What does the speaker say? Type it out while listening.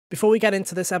Before we get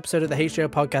into this episode of the HGO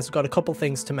podcast, I've got a couple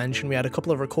things to mention. We had a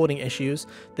couple of recording issues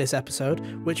this episode,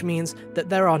 which means that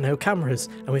there are no cameras,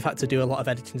 and we've had to do a lot of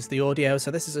editing to the audio.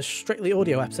 So this is a strictly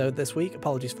audio episode this week.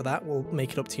 Apologies for that. We'll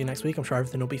make it up to you next week. I'm sure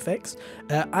everything will be fixed.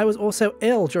 I was also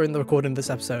ill during the recording of this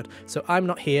episode, so I'm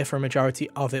not here for a majority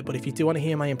of it. But if you do want to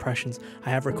hear my impressions,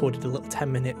 I have recorded a little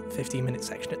 10-minute, 15-minute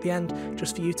section at the end,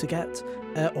 just for you to get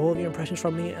all of your impressions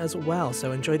from me as well.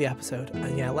 So enjoy the episode.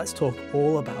 And yeah, let's talk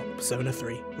all about Persona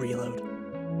 3 Reload.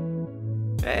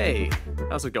 Hey,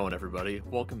 how's it going, everybody?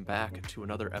 Welcome back to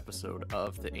another episode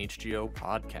of the HGO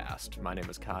podcast. My name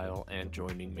is Kyle, and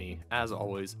joining me, as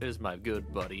always, is my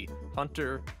good buddy,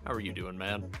 Hunter. How are you doing,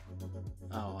 man?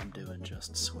 Oh, I'm doing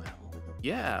just swell.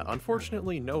 Yeah,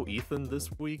 unfortunately, no Ethan this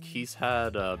week. He's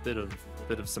had a bit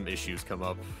of some issues come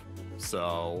up,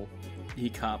 so... He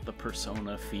caught the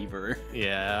Persona fever.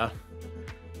 Yeah,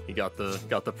 he got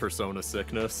the Persona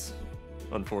sickness,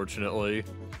 unfortunately.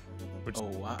 Which...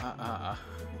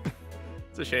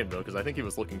 It's a shame, though, because I think he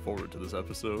was looking forward to this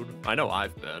episode. I know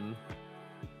I've been.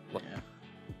 Yeah.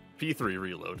 P3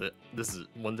 Reload. This is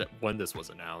when this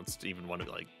was announced, even when it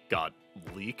got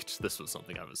leaked. This was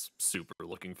something I was super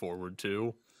looking forward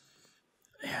to.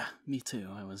 Yeah, me too.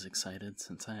 I was excited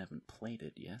since I haven't played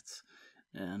it yet,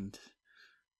 and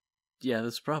yeah,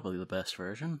 this is probably the best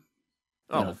version.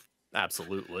 Oh,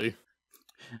 absolutely.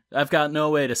 I've got no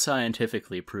way to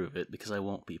scientifically prove it because I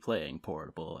won't be playing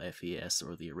portable FES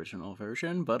or the original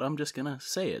version, but I'm just gonna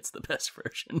say it's the best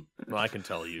version. Well, I can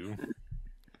tell you,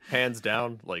 hands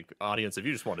down, audience, if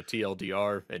you just want a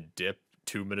TLDR and dip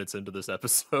 2 minutes into this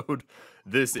episode,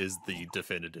 this is the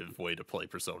definitive way to play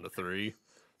Persona 3.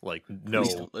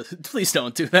 No. Please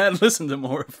don't do that. Listen to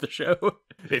more of the show.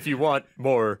 If you want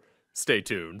more, stay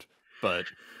tuned. But,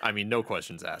 I mean, no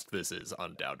questions asked. This is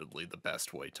undoubtedly the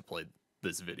best way to play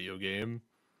this video game.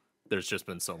 There's just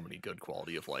been so many good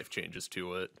quality of life changes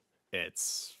to it.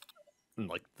 It's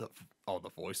all the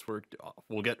voice work.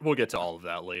 We'll get to all of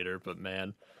that later, but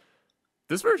man,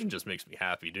 this version just makes me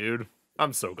happy, dude.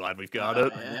 I'm so glad we've got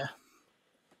it.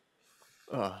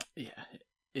 Yeah,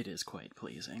 it is quite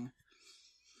pleasing.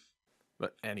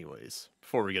 But anyways,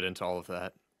 before we get into all of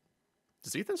that,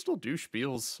 does Ethan still do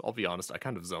spiels? I'll be honest, I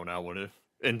kind of zone out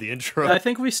in the intro. I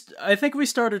think we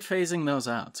started phasing those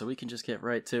out, so we can just get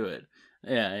right to it.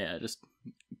 Yeah, just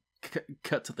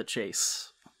cut to the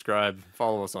chase. Subscribe,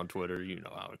 follow us on Twitter, you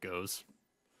know how it goes.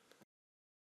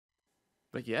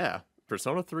 But yeah,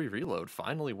 Persona 3 Reload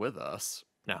finally with us.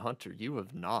 Now, Hunter, you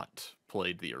have not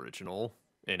played the original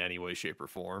in any way, shape, or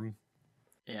form.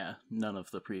 Yeah, none of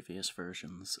the previous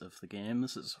versions of the game.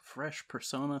 This is a fresh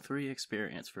Persona 3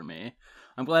 experience for me.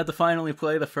 I'm glad to finally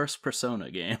play the first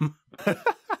Persona game.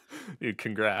 Dude,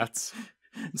 congrats.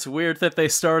 It's weird that they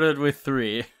started with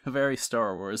 3. Very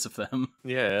Star Wars of them.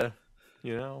 Yeah,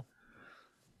 you know.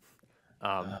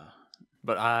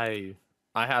 But I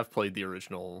have played the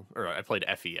original, or I played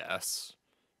FES,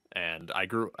 and I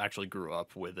actually grew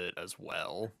up with it as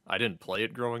well. I didn't play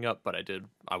it growing up, but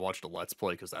I watched a Let's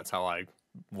Play because that's how I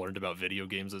learned about video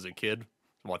games as a kid,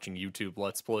 watching YouTube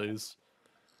Let's Plays.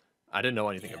 I didn't know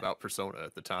anything about Persona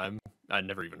at the time. I'd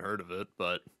never even heard of it,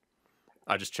 but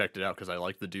I just checked it out because I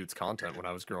liked the dude's content when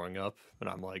I was growing up, and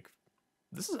I'm like,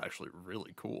 this is actually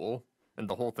really cool. And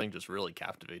the whole thing just really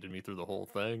captivated me through the whole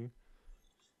thing.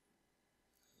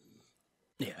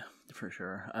 Yeah, for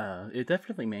sure. It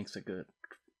definitely makes a good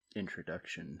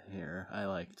introduction here. I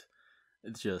liked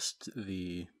just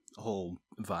the whole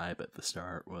vibe at the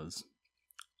start was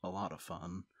a lot of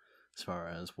fun as far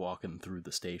as walking through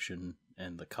the station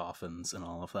and the coffins and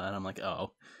all of that. I'm like,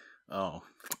 oh,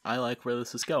 I like where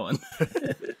this is going.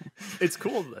 It's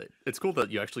cool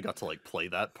that you actually got to play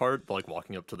that part,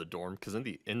 walking up to the dorm, because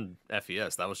in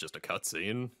FES that was just a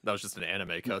cutscene. That was just an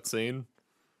anime cutscene.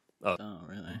 Oh,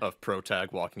 really? Of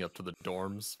Protag walking up to the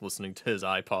dorms, listening to his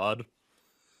iPod.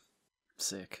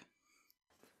 Sick.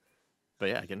 But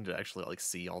yeah, getting to actually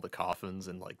see all the coffins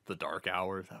in the dark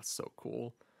hour, that's so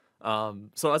cool.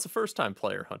 So as a first-time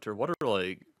player, Hunter, what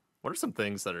are some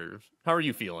things how are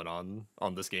you feeling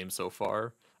on this game so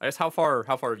far? I guess how far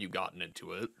have you gotten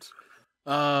into it?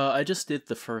 I just did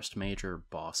the first major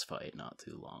boss fight not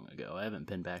too long ago. I haven't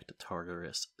been back to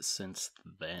Tartarus since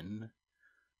then,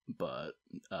 but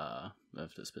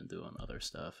I've just been doing other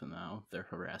stuff, and now they're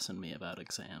harassing me about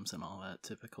exams and all that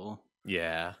typical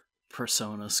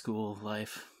Persona school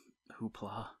life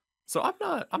hoopla. So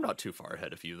I'm not too far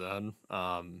ahead of you then.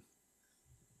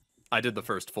 I did the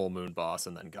first full moon boss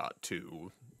and then got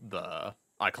to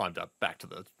I climbed up back to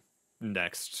the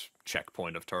next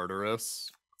checkpoint of Tartarus.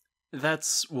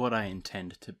 That's what I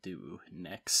intend to do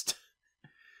next.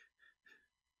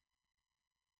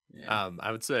 Yeah.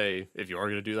 I would say if you are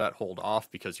going to do that, hold off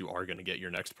because you are going to get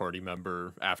your next party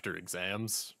member after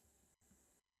exams.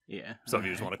 Yeah. So if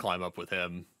you just want to climb up with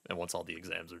him, and once all the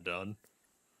exams are done.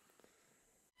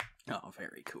 Oh,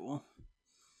 very cool.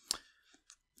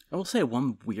 I will say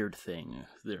one weird thing.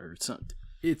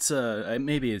 It's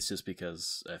maybe it's just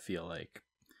because I feel like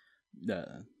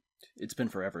it's been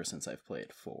forever since I've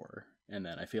played 4, and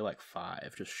then I feel like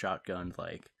 5 just shotgunned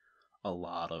like a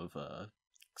lot of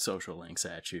social links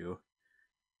at you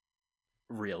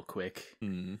real quick.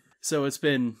 Mm. So it's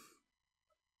been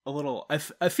a little.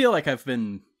 I feel like I've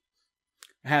been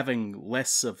having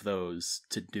less of those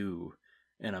to do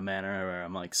in a manner where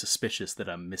I'm like suspicious that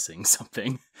I'm missing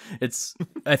something. It's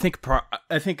I think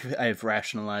I've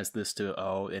rationalized this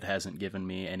to it hasn't given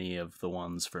me any of the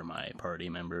ones for my party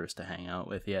members to hang out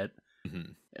with yet,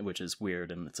 which is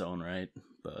weird in its own right.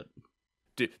 But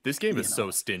dude, this game is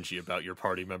so stingy about your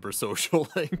party member social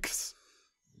links.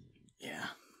 Yeah,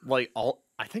 like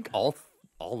I think all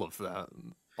of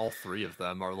them, all 3 of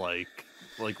them are like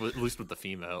at least with the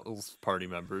females party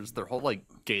members, they're all like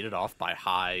gated off by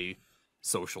high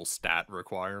social stat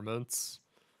requirements.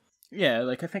 Yeah,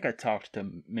 like I think I talked to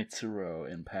Mitsuro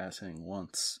in passing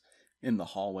once in the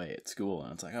hallway at school,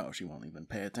 and it's like, oh, she won't even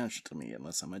pay attention to me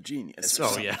unless I'm a genius.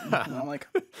 Oh yeah, and I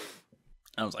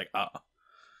was like,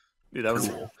 dude,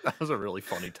 that was a really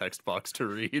funny text box to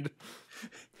read.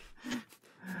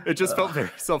 It just felt very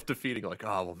self-defeating. Like,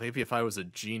 oh well, maybe if I was a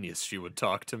genius, she would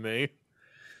talk to me.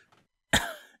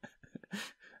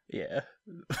 Yeah,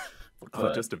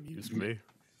 It just amused me.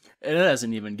 And it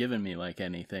hasn't even given me like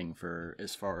anything for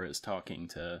as far as talking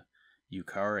to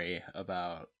Yukari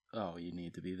about, oh, you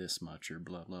need to be this much or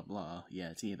blah blah blah. Yeah,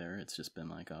 it's either. It's just been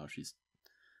like, oh, she's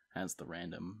has the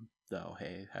random, oh,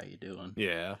 hey, how you doing?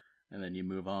 Yeah. And then you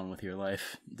move on with your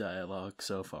life dialogue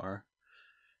so far.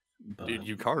 But, dude,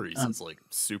 Yukari's is like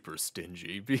super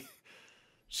stingy.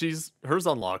 Hers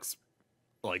unlocks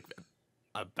like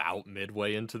about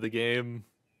midway into the game.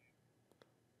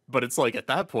 But it's like, at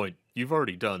that point, you've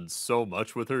already done so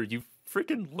much with her. You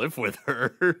freaking live with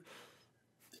her.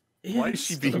 Why is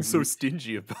she being so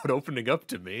stingy about opening up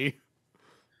to me?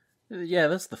 Yeah,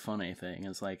 that's the funny thing.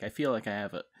 Is like, I feel like I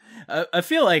have I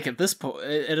feel like at this point,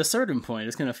 at a certain point,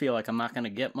 it's gonna feel like I'm not gonna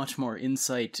get much more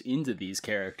insight into these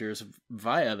characters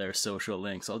via their social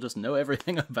links. I'll just know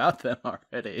everything about them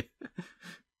already.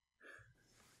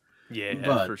 Yeah,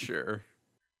 but for sure.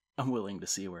 I'm willing to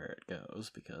see where it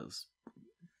goes because,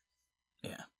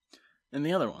 yeah. And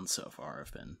the other ones so far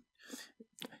have been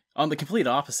on the complete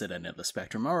opposite end of the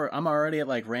spectrum. I'm already at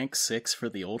like rank 6 for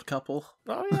the old couple.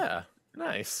 Oh yeah,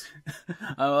 nice.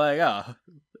 I'm like,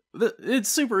 it's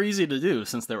super easy to do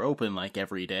since they're open like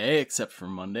every day except for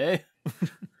Monday.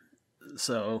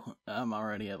 So I'm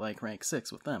already at like rank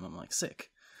 6 with them. I'm like,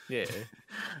 sick. Yeah,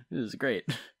 this is great.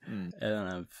 And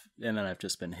then I've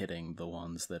just been hitting the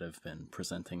ones that have been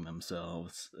presenting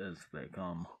themselves as they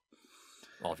come.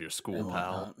 All of your school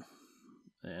pal.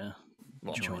 Yeah.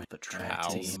 Well, join the track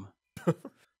pals. team.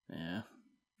 Yeah.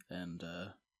 And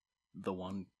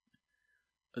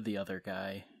the other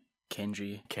guy,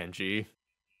 Kenji.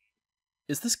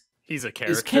 He's a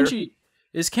character.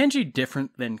 Is Kenji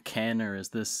different than Ken, or is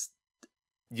this...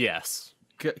 Yes.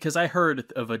 Because I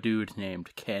heard of a dude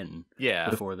named Ken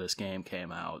before this game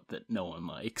came out that no one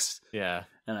likes. Yeah.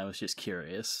 And I was just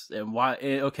curious. And why...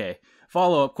 Okay,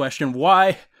 follow-up question.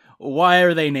 Why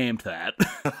are they named that?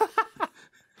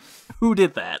 Who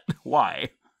did that? Why?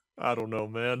 I don't know,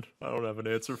 man. I don't have an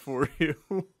answer for you.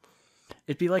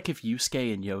 It'd be like if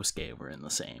Yusuke and Yosuke were in the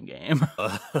same game.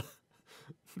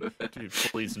 Dude,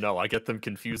 please no. I get them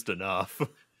confused enough.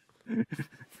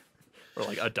 Or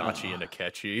like Adachi and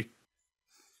Akechi.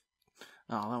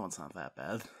 Oh, that one's not that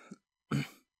bad.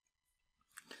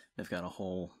 They've got a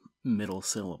whole middle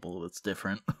syllable that's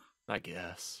different. I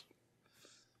guess.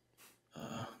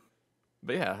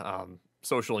 But yeah,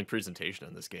 social link presentation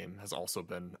in this game has also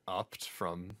been upped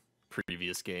from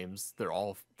previous games. They're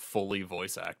all fully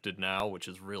voice acted now, which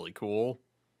is really cool.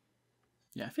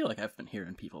 Yeah, I feel like I've been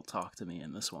hearing people talk to me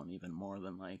in this one even more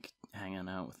than like hanging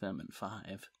out with them in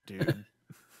 5. Dude,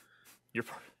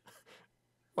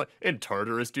 in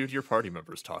Tartarus, dude, your party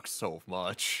members talk so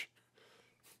much.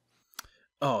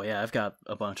 Oh yeah, I've got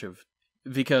a bunch of,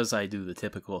 because I do the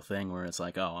typical thing where it's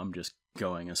like, oh, I'm just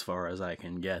going as far as I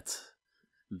can get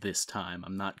this time.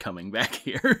 I'm not coming back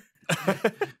here.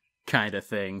 Kind of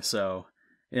thing. So,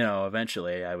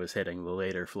 eventually I was hitting the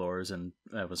later floors and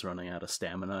I was running out of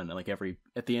stamina, and like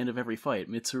at the end of every fight,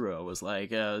 Mitsuru was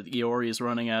like, Iori's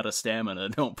running out of stamina,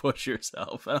 don't push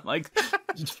yourself. And I'm like,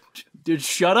 dude,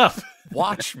 shut up.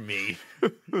 Watch me.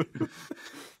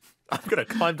 I'm gonna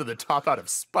climb to the top out of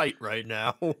spite right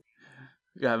now.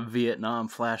 Got Vietnam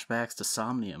flashbacks to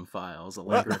Somnium Files.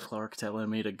 Allegra Clark telling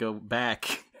me to go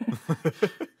back.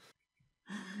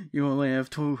 You only have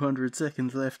 200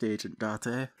 seconds left, Agent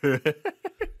Date.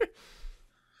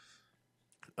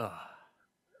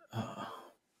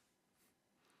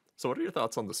 So what are your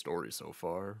thoughts on the story so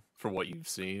far, from what you've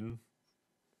seen?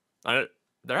 There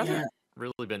hasn't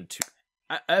really been too...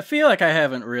 I feel like I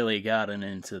haven't really gotten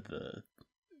into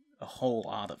a whole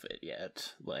lot of it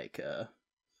yet.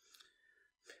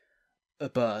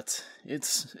 But it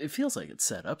feels like it's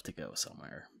set up to go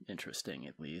somewhere interesting,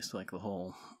 at least. Like the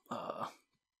whole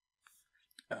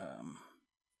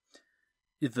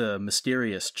the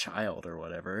mysterious child or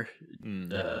whatever.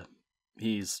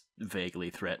 He's vaguely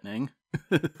threatening.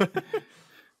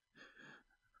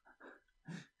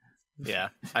 Yeah,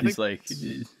 he's like,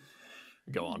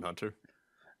 go on, Hunter.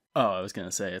 Oh, I was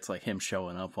gonna say it's like him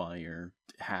showing up while you're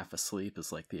half asleep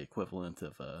is like the equivalent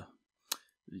of the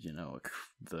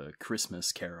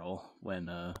Christmas Carol when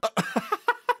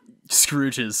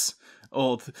Scrooge's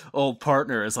old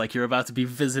partner is like, you're about to be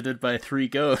visited by 3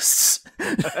 ghosts.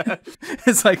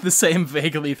 It's like the same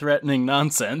vaguely threatening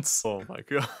nonsense. Oh my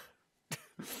god.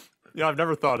 Yeah, I've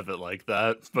never thought of it like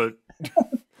that, but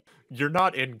you're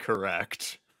not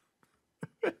incorrect.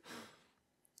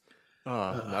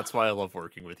 That's why I love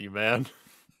working with you, man.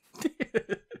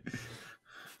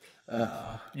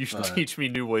 You should teach me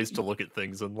new ways to look at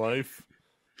things in life.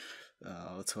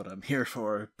 That's what I'm here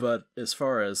for. But as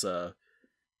far as it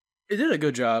did a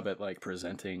good job at like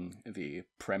presenting the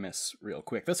premise real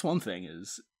quick. That's one thing,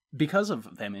 is because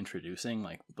of them introducing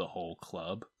like the whole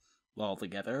club all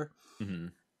together. Mm-hmm.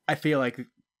 I feel like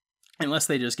unless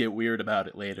they just get weird about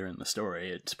it later in the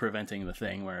story, it's preventing the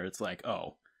thing where it's like,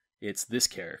 oh, it's this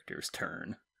character's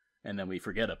turn, and then we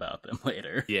forget about them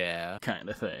later. Yeah. Kind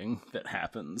of thing that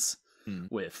happens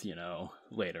with,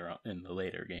 later on in the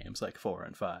later games, like 4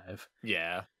 and 5.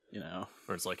 Yeah.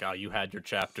 Where it's like, oh, you had your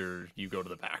chapter, you go to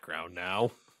the background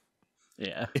now.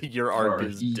 Yeah. Your arc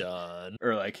is done.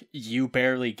 Or like, you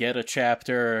barely get a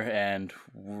chapter, and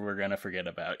we're gonna forget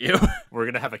about you. We're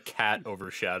gonna have a cat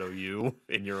overshadow you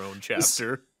in your own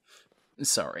chapter.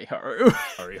 Sorry, Haru.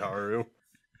 Sorry, Haru.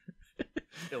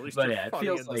 At least but you're funny it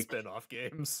feels in like the spin-off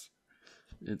games.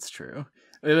 It's true.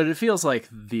 But it feels like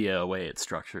the way it's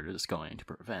structured is going to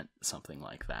prevent something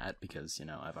like that, because,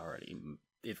 I've already,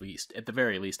 at the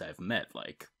very least, I've met,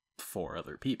 like, 4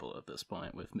 other people at this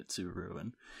point, with Mitsuru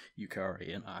and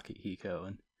Yukari and Akihiko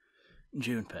and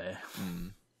Junpei.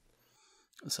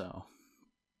 So...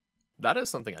 that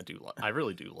is something I do love. I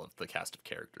really do love the cast of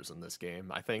characters in this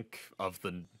game. I think of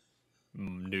the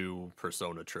new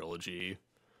Persona trilogy,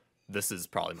 this is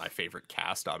probably my favorite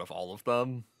cast out of all of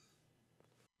them.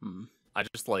 I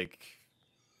just like...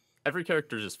 every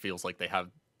character just feels like they have...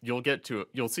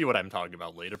 You'll see what I'm talking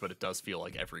about later, but it does feel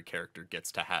like every character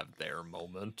gets to have their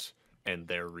moment and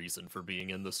their reason for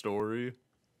being in the story.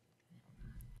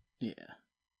 Yeah,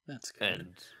 that's good.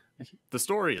 And the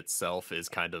story itself is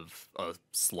kind of a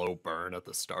slow burn at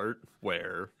the start,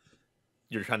 where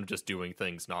you're kind of just doing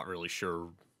things, not really sure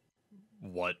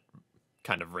what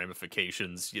kind of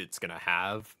ramifications it's going to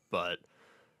have. But,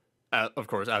 of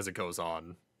course, as it goes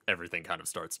on, everything kind of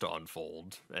starts to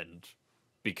unfold and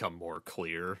become more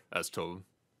clear as to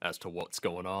what's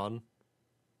going on.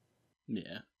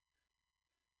 Yeah.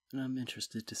 And I'm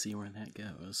interested to see where that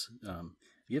goes.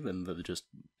 Given the just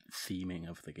theming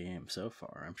of the game so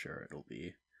far, I'm sure it'll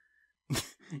be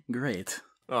great.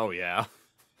 Oh, yeah.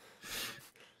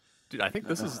 Dude, I think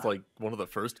this is like one of the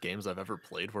first games I've ever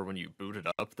played where when you boot it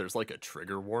up, there's like a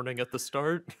trigger warning at the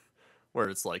start, where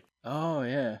it's like... Oh,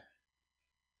 yeah.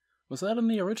 Was that in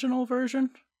the original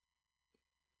version?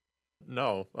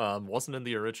 No, wasn't in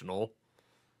the original.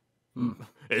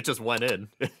 It just went in.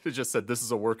 It just said, this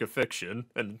is a work of fiction,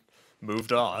 and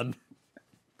moved on.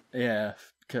 Yeah,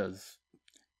 because...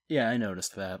 yeah, I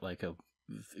noticed that like a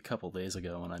couple days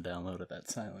ago when I downloaded that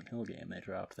Silent Hill game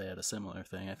they had a similar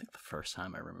thing. I think the first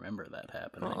time I remember that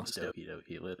happening was Doki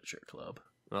Doki Literature Club.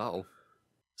 Oh.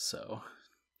 So...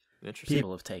 interesting.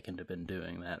 People have taken to been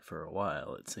doing that for a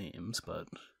while, it seems, but...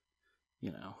 I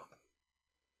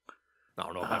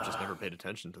don't know, I've just never paid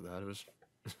attention to that.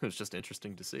 It was just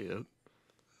interesting to see it.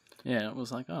 Yeah, it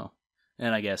was like, oh.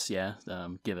 And I guess,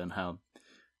 given how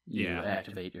you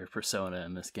activate your persona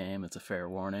in this game, it's a fair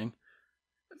warning.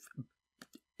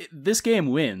 This game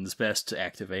wins best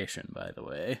activation, by the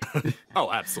way.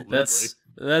 Oh, absolutely.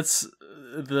 That's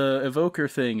the evoker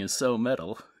thing is so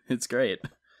metal. It's great.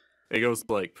 It goes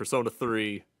like Persona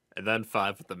 3, and then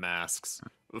 5 with the masks.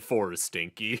 4 is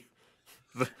stinky.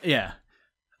 Yeah.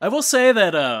 I will say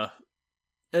that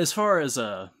as far as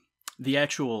the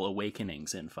actual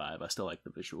awakenings in 5, I still like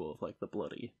the visual of like the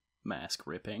bloody mask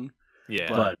ripping. Yeah.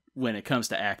 But when it comes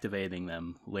to activating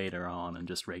them later on and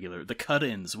just the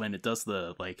cut-ins when it does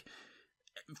the like,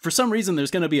 for some reason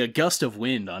there's going to be a gust of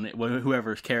wind on it,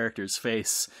 whoever's character's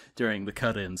face during the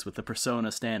cut-ins with the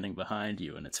persona standing behind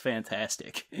you, and it's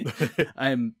fantastic.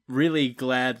 I'm really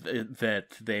glad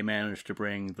that they managed to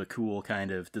bring the cool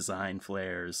kind of design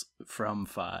flares from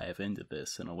 5 into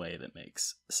this in a way that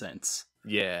makes sense.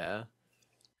 Yeah.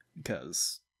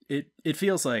 Because it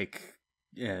feels like,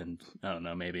 and I don't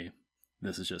know, maybe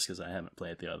this is just because I haven't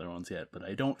played the other ones yet, but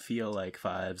I don't feel like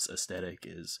 5's aesthetic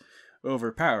is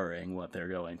overpowering what they're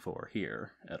going for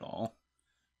here at all.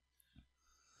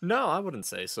 No, I wouldn't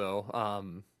say so.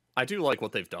 I do like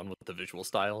what they've done with the visual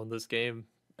style in this game,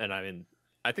 and I mean,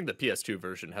 I think the PS2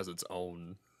 version has its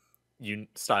own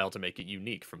style to make it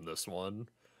unique from this one.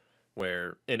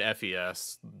 Where in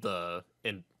FES,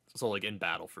 like in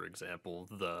battle, for example,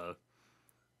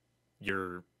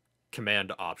 your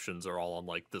command options are all on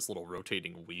like this little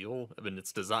rotating wheel. I mean,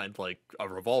 it's designed like a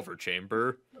revolver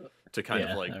chamber to kind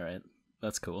of like, all right,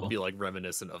 that's cool, be like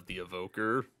reminiscent of the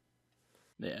evoker.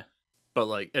 Yeah, but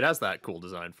like it has that cool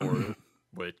design for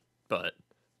it. But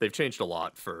they've changed a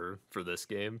lot for this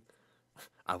game.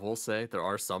 I will say there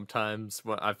are some times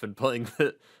when I've been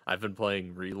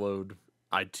playing Reload,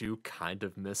 I do kind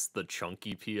of miss the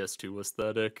chunky PS2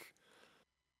 aesthetic.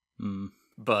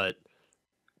 But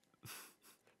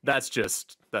that's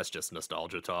just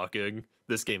nostalgia talking.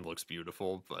 This game looks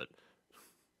beautiful,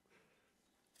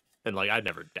 and like I'd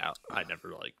never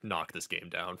like knock this game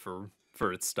down for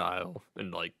its style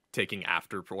and like taking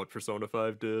after what Persona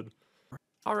 5 did.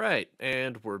 All right,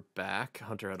 and we're back.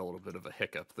 Hunter had a little bit of a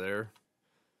hiccup there.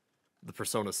 The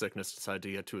Persona sickness decided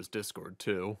to get to his Discord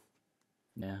too.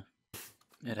 Yeah,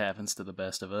 it happens to the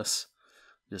best of us.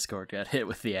 Discord got hit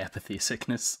with the apathy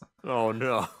sickness. Oh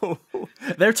no.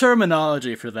 Their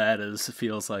terminology for that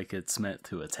feels like it's meant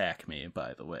to attack me,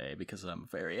 by the way, because I'm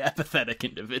a very apathetic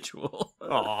individual.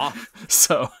 Aw.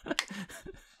 So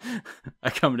I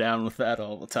come down with that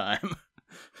all the time,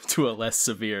 to a less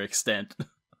severe extent.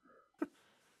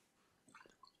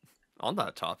 On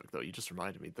that topic though, you just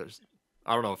reminded me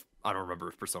I don't remember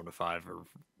if Persona 5 or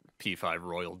P5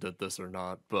 Royal did this or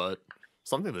not, but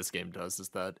something this game does is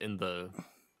that in the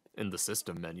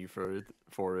system menu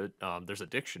for it, there's a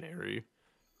dictionary,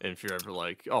 and if you're ever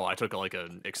like, oh, I took like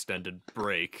an extended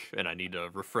break and I need a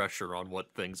refresher on what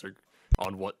things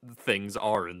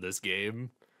are in this game.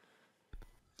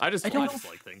 I just like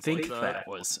things like that.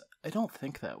 I don't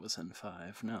think that was in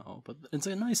 5, no, but it's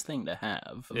a nice thing to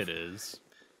have. It is.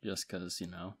 Just because,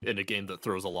 in a game that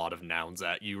throws a lot of nouns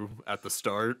at you at the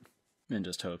start. And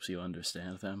just hopes you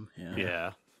understand them, yeah.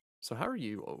 Yeah. So how are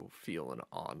you feeling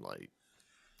on, like...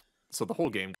 So the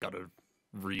whole game got to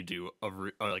redo,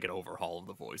 like an overhaul of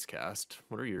the voice cast.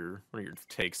 What are your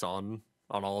takes on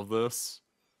all of this?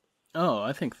 Oh,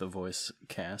 I think the voice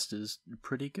cast is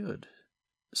pretty good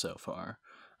so far.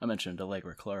 I mentioned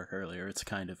Allegra Clark earlier. It's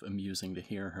kind of amusing to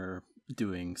hear her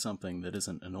doing something that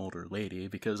isn't an older lady,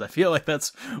 because I feel like that's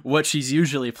what she's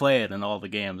usually playing in all the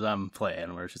games I'm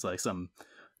playing, where she's like some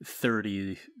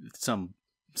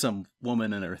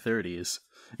woman in her 30s.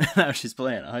 Now she's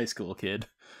playing a high school kid.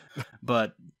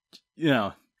 But,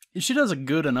 she does a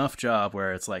good enough job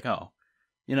where it's like, oh,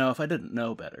 if I didn't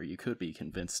know better, I could be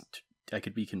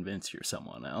convinced you're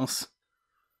someone else.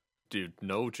 Dude,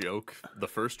 no joke. The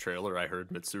first trailer I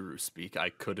heard Mitsuru speak, I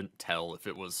couldn't tell if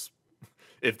it was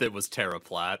Tara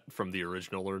Platt from the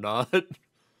original or not.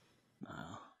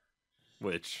 Oh.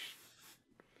 Which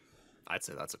I'd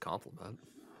say that's a compliment.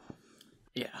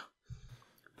 Yeah.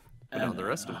 But no, the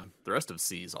rest of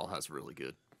C's all has really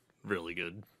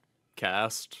good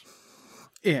cast.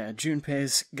 Yeah,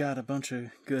 Junpei's got a bunch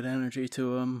of good energy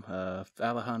to him.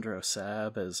 Alejandro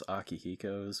Sab as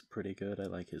Akihiko is pretty good. I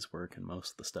like his work in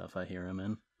most of the stuff I hear him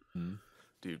in. Mm.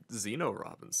 Dude, Zeno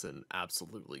Robinson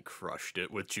absolutely crushed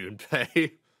it with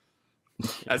Junpei.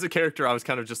 As a character, I was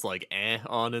kind of just like,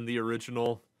 on in the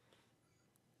original.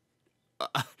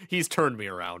 He's turned me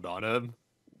around on him.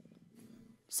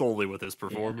 Solely with his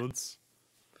performance.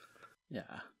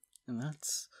 Yeah. And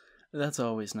that's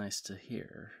always nice to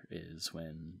hear, is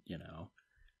when,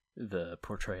 the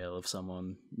portrayal of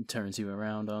someone turns you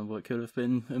around on what could have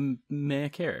been a meh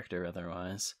character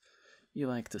otherwise. You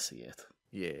like to see it.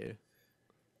 Yeah.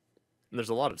 And there's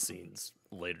a lot of scenes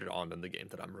later on in the game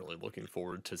that I'm really looking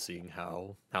forward to seeing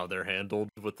how they're handled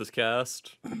with this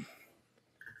cast.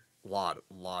 Lot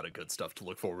of good stuff to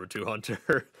look forward to,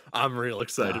 Hunter. I'm real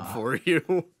excited for you.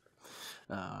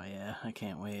 Oh yeah, I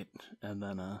can't wait. And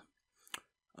then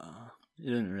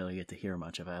You didn't really get to hear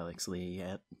much of Alex Lee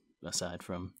yet, aside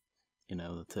from,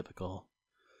 the typical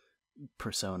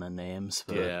Persona names.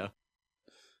 But, Yeah.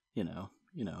 you know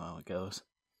how it goes.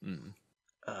 Mm.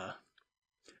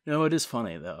 It is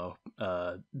funny though.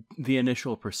 The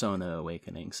initial Persona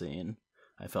Awakening scene,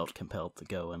 I felt compelled to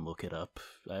go and look it up.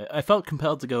 I felt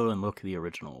compelled to go and look the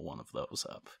original one of those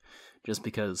up, just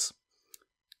because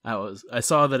I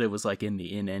saw that it was like in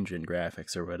the in-engine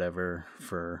graphics or whatever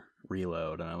for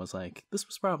Reload, and I was like, this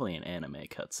was probably an anime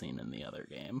cutscene in the other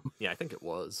game. Yeah, I think it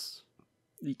was.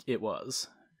 It was,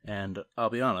 and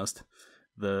I'll be honest,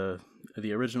 the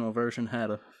original version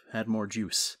had more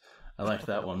juice. I liked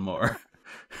that one more,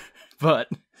 but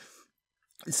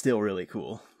it's still really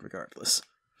cool, regardless.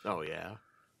 Oh yeah.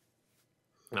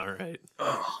 All right.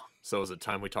 Oh. So is it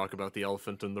time we talk about the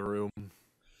elephant in the room?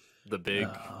 The big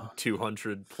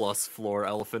 200 plus floor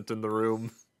elephant in the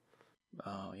room.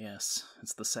 Oh, yes.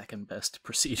 It's the second best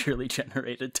procedurally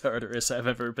generated Tartarus I've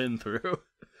ever been through.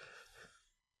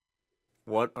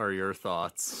 What are your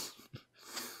thoughts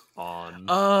on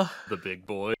the big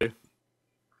boy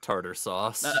tartar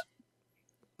sauce?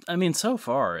 I mean, so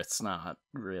far it's not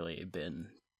really been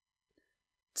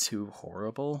too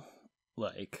horrible.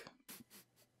 Like,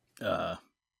 I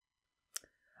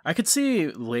could see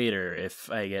later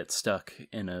if I get stuck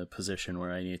in a position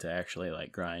where I need to actually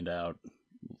like grind out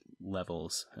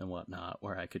levels and whatnot,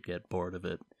 where I could get bored of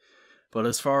it. But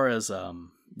as far as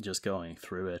just going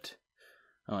through it,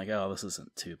 I'm like, oh, this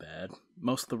isn't too bad.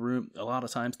 A lot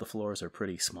of times the floors are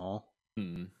pretty small.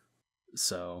 Mm.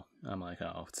 So I'm like,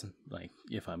 oh, it's like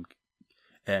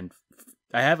and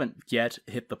I haven't yet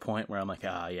hit the point where I'm like,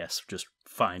 yes, just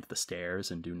find the stairs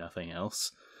and do nothing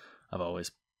else. I've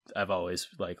always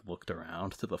like looked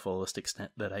around to the fullest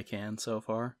extent that I can so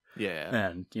far. Yeah.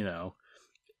 And,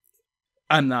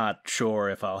 I'm not sure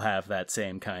if I'll have that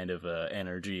same kind of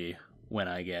energy when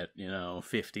I get,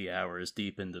 50 hours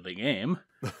deep into the game.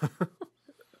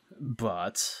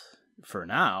 But for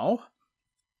now,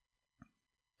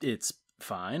 it's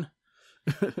fine.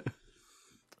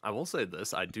 I will say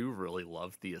this, I do really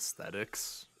love the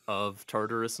aesthetics of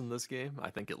Tartarus in this game. I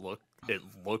think it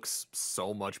looks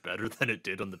so much better than it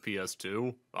did on the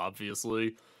PS2,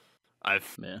 obviously.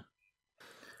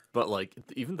 But like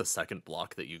even the second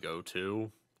block that you go to,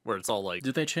 where it's all like,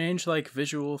 did they change like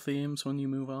visual themes when you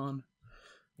move on?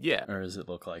 Yeah. Or does it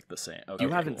look like the same? Okay,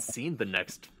 you haven't seen the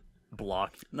next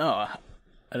block. No, I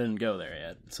didn't go there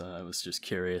yet, so I was just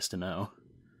curious to know.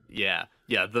 Yeah,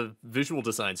 the visual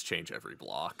designs change every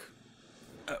block.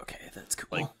 Okay, that's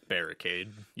cool. Like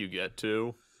barricade you get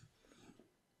to.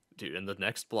 Dude, in the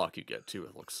next block you get to,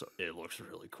 it looks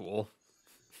really cool.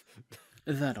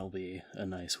 That'll be a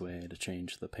nice way to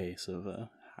change the pace of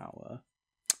how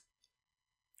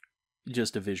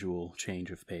just a visual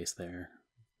change of pace there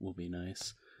will be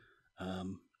nice.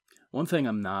 One thing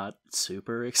I'm not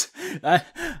super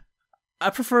I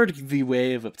preferred the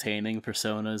way of obtaining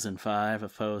personas in 5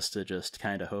 opposed to just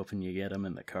kind of hoping you get them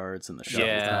in the cards and the shuffle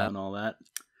time and all that.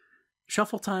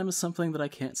 Shuffle time is something that I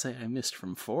can't say I missed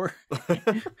from 4.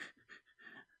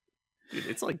 Dude,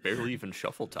 it's like barely even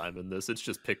shuffle time in this. It's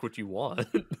just pick what you want.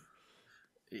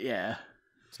 Yeah.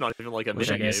 It's not even like a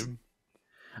minigame.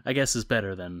 I guess is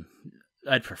better than...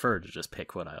 I'd prefer to just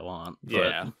pick what I want. But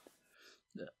yeah.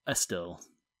 I still...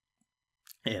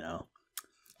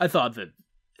 I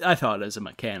thought as a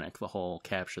mechanic, the whole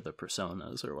capture the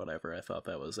personas or whatever, I thought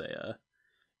that was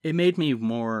it made me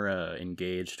more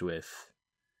engaged with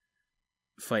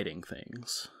fighting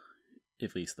things,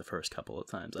 at least the first couple of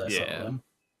times I saw them.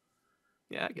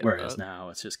 Yeah, I get Whereas that. now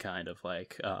it's just kind of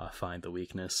like, find the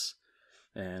weakness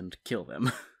and kill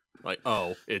them. Like,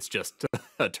 oh, it's just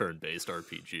a turn-based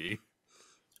RPG.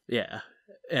 Yeah.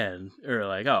 Or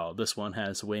like, oh, this one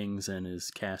has wings and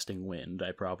is casting wind.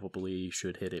 I probably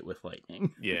should hit it with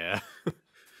lightning. Yeah.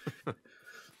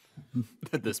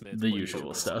 This man's the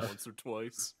usual stuff. Once or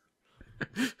twice.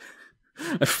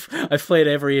 I've played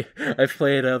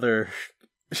other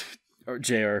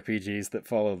JRPGs that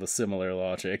follow the similar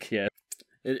logic. Yeah,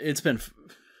 it's been.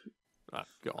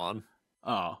 Go on.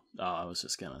 Oh, I was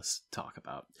just gonna talk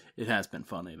about. It has been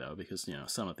funny though because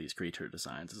some of these creature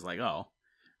designs is like, oh,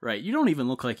 right, you don't even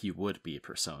look like you would be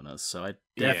personas, so I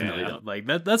definitely don't like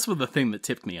that. That's what the thing that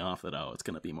tipped me off that it's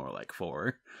gonna be more like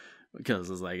 4. Because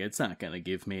it's like, it's not going to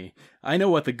give me... I know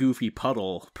what the goofy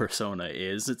puddle persona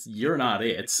is. You're not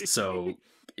it. So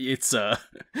it's...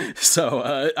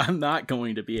 I'm not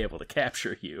going to be able to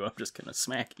capture you. I'm just going to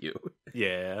smack you.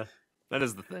 Yeah. That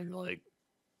is the thing. Like,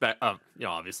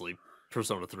 obviously,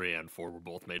 Persona 3 and 4 were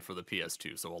both made for the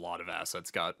PS2, so a lot of assets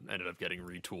ended up getting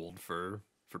retooled for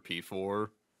P4.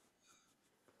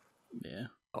 Yeah.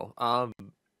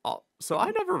 So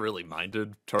I never really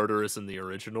minded Tartarus in the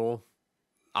original.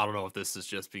 I don't know if this is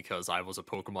just because I was a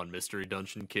Pokemon Mystery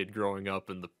Dungeon kid growing up,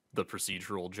 and the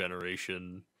procedural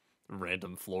generation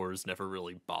random floors never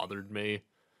really bothered me.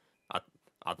 I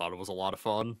I thought it was a lot of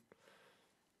fun,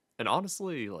 and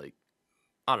honestly, like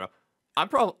I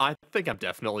don't know. I think I'm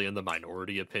definitely in the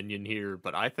minority opinion here,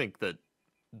 but I think that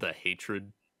the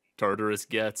hatred Tartarus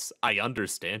gets, I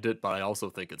understand it, but I also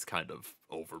think it's kind of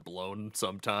overblown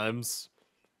sometimes.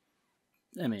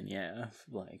 I mean, yeah,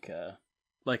 like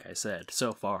I said,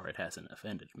 so far it hasn't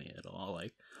offended me at all.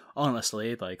 Like,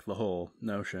 honestly, like the whole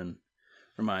notion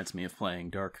reminds me of playing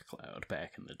Dark Cloud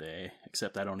back in the day,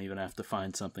 except I don't even have to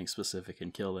find something specific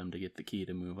and kill them to get the key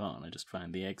to move on. I just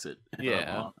find the exit. And I'm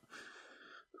Yeah. on.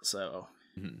 So,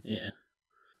 Mhm. yeah.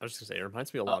 I was just gonna say, it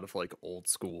reminds me a lot of like old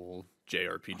school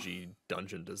JRPG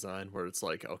dungeon design, where it's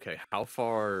like, okay, how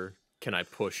far can I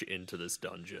push into this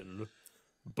dungeon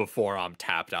before I'm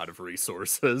tapped out of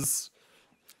resources?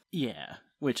 Yeah,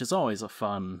 which is always a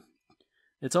fun.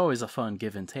 It's always a fun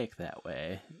give and take that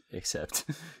way, except,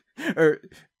 or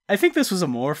I think this was a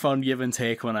more fun give and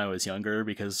take when I was younger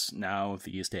because now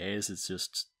these days it's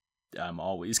just I'm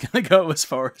always gonna go as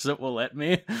far as it will let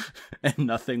me, and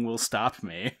nothing will stop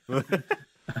me.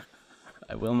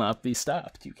 I will not be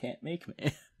stopped. You can't make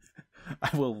me.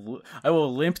 I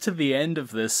will limp to the end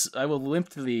of this. I will limp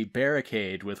to the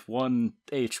barricade with 1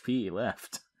 HP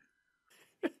left.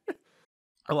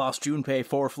 I lost Junpei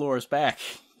 4 floors back.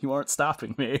 You aren't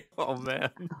stopping me. Oh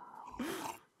man.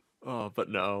 Oh, but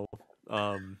no.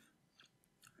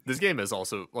 This game is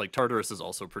also like Tartarus is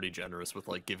also pretty generous with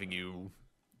like giving you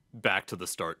back to the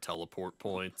start teleport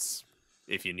points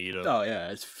if you need them. Oh yeah,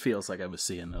 it feels like I was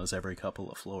seeing those every couple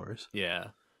of floors. Yeah.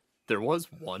 There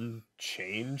was one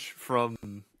change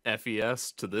from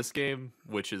FES to this game,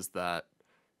 which is that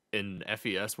in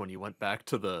FES when you went back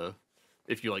to the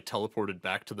if you like teleported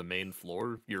back to the main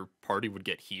floor, your party would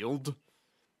get healed.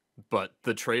 But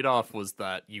the trade-off was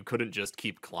that you couldn't just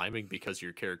keep climbing because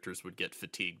your characters would get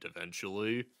fatigued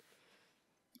eventually.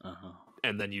 Uh-huh.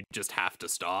 And then you just have to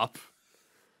stop.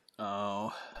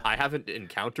 Oh. I haven't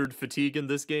encountered fatigue in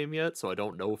this game yet, so I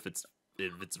don't know if it's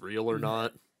real or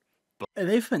not.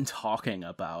 They've been talking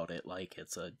about it like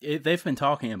they've been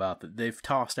talking about they've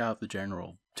tossed out the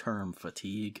general term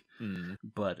fatigue,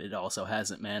 but it also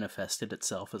hasn't manifested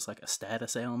itself as like a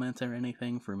status ailment or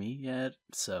anything for me yet.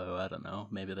 So I don't know.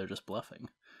 Maybe they're just bluffing.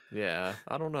 Yeah,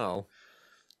 I don't know.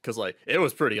 Because like it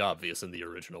was pretty obvious in the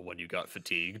original when you got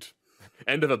fatigued.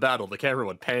 End of a battle, the camera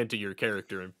would pan to your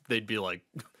character and they'd be like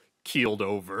keeled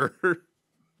over.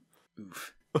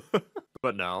 Oof.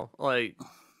 But no, like,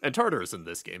 and Tartarus in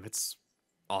this game, it's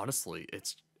honestly,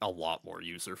 it's a lot more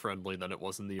user friendly than it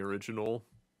was in the original.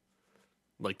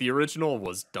 Like, the original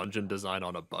was dungeon design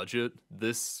on a budget.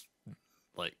 This,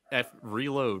 like,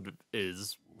 Reload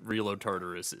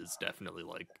Tartarus is definitely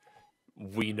like,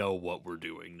 we know what we're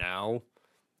doing now.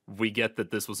 We get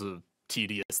that this was a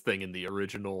tedious thing in the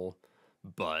original,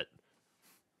 but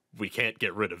we can't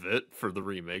get rid of it for the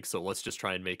remake, so let's just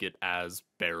try and make it as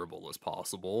bearable as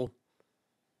possible.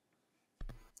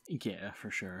 Yeah,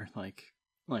 for sure. Like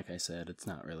I said, it's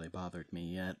not really bothered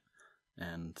me yet,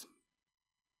 and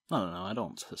I don't know. I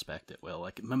don't suspect it will.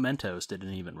 Like Mementos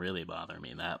didn't even really bother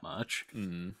me that much,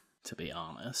 to be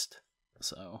honest.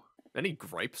 So, any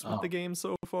gripes with the game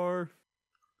so far?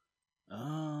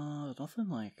 Nothing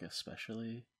like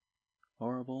especially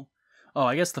horrible. Oh,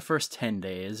 I guess the first 10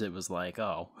 days it was like,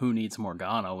 oh, who needs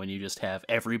Morgana when you just have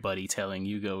everybody telling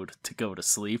you to go to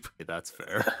sleep? That's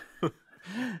fair.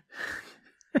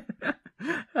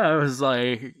 I was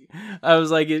like,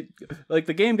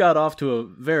 the game got off to a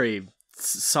very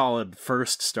solid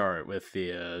first start with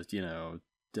the,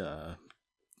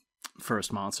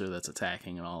 first monster that's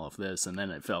attacking and all of this, and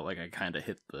then it felt like I kind of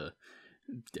hit the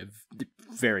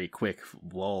very quick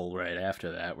lull right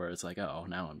after that, where it's like, oh,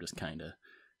 now I'm just kind of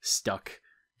stuck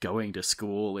going to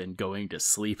school and going to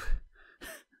sleep,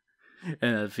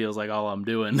 and it feels like all I'm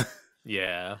doing.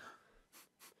 Yeah,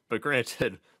 but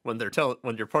granted, when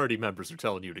your party members are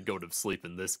telling you to go to sleep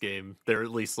in this game, they're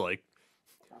at least like,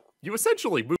 you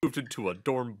essentially moved into a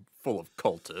dorm full of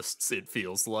cultists. It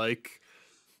feels like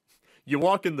you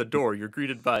walk in the door, you're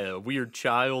greeted by a weird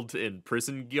child in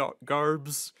prison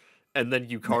garbs, and then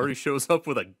Yukari shows up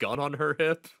with a gun on her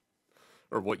hip,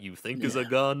 or what you think is a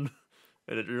gun.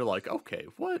 And you're like, okay,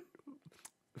 what?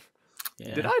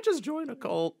 Yeah. Did I just join a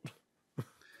cult?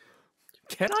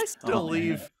 Can I still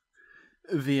leave?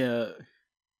 The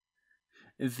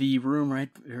room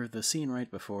or the scene right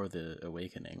before the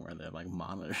awakening where they're like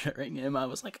monitoring him, I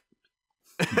was like,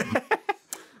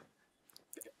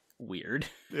 weird.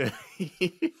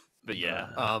 But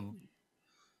yeah,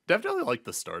 definitely like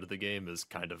the start of the game is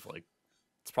kind of like,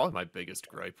 it's probably my biggest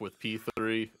gripe with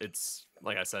P3. It's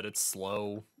like I said, it's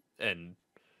slow and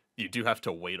you do have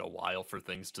to wait a while for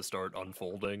things to start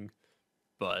unfolding.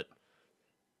 But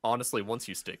honestly, once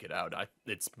you stick it out,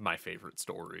 it's my favorite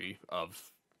story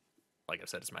of, like I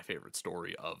said, it's my favorite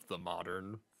story of the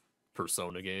modern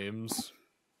Persona games.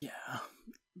 Yeah.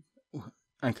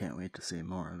 I can't wait to see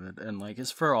more of it. And like,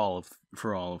 it's for all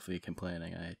of the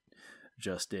complaining I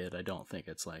just did, I don't think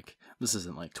it's like, this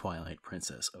isn't like Twilight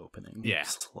Princess opening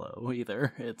slow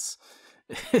either. It's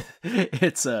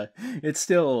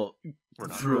still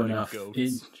threw enough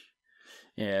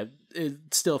it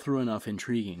still threw enough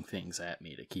intriguing things at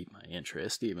me to keep my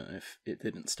interest, even if it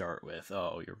didn't start with,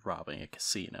 oh, you're robbing a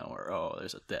casino, or oh,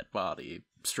 there's a dead body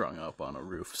strung up on a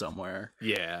roof somewhere.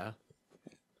 Yeah.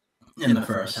 In the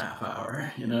first half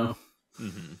hour, you know?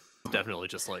 Mm-hmm. Definitely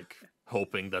just like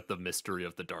hoping that the mystery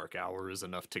of the Dark Hour is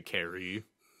enough to carry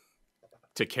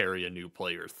a new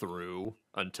player through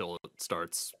until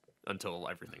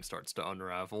everything starts to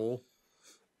unravel.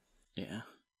 Yeah.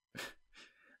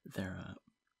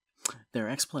 Their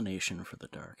explanation for the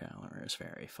Dark Hour is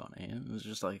very funny. It was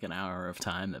just like an hour of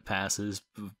time that passes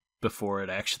before it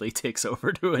actually takes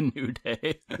over to a new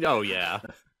day. Oh, yeah.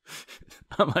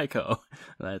 I'm like, oh,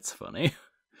 that's funny.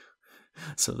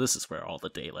 So this is where all the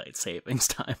daylight savings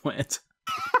time went.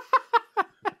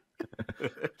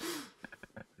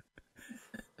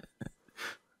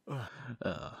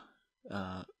 The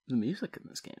music in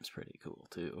this game is pretty cool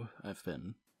too.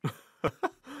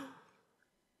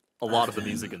 A lot of the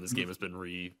music in this game has been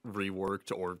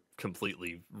reworked or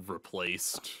completely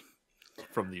replaced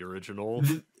from the original.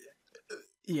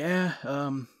 Yeah,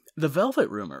 the Velvet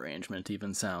Room arrangement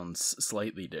even sounds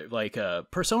slightly different. Like,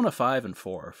 Persona 5 and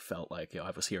 4 felt like,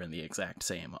 I was hearing the exact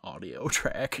same audio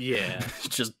track. Yeah.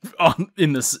 Just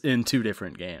in two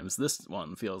different games. This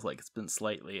one feels like it's been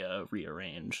slightly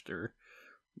rearranged or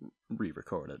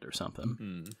re-recorded or something.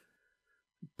 Mm-hmm.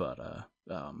 But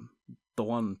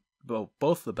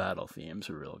both the battle themes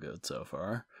are real good so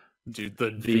far. Dude,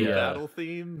 the battle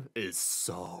theme is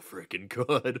so freaking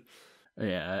good.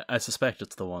 Yeah, I suspect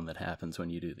it's the one that happens when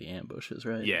you do the ambushes,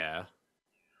 right? Yeah.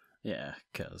 Yeah,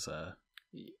 because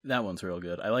that one's real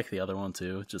good. I like the other one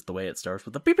too, just the way it starts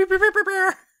with the beep beep beep beep beep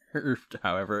beep, or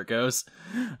however it goes.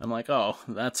 I'm like, oh,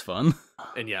 that's fun.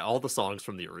 And yeah, all the songs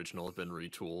from the original have been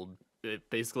retooled.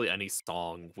 Basically, any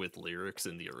song with lyrics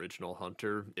in the original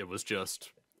Hunter, it was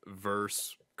just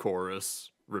verse,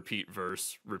 chorus, repeat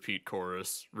verse, repeat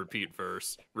chorus, repeat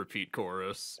verse, repeat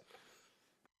chorus.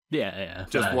 Yeah.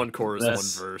 Just one chorus,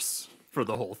 one verse for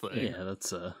the whole thing. Yeah,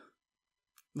 that's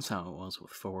how it was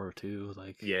with 4 too.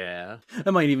 Like, yeah,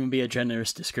 that might even be a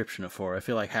generous description of 4. I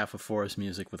feel like half of 4's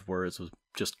music with words was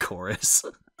just chorus.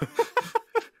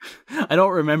 I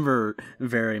don't remember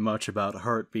very much about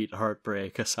Heartbeat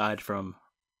Heartbreak aside from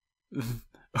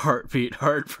Heartbeat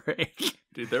Heartbreak.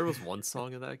 Dude, there was one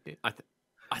song in that game. I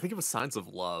think it was Signs of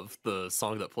Love, the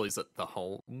song that plays at the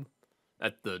home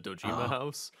at the Dojima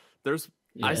house.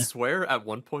 Yeah. I swear at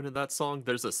one point in that song,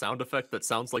 there's a sound effect that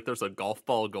sounds like there's a golf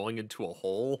ball going into a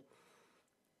hole.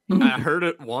 I heard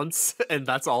it once, and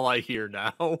that's all I hear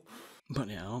now. But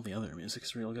yeah, all the other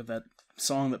music's real good. That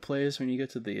song that plays when you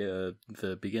get to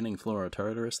the beginning floor of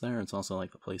Tartarus there, it's also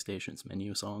like the PlayStation's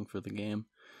menu song for the game.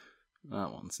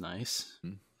 That one's nice.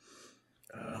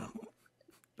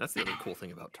 That's the other cool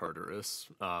thing about Tartarus.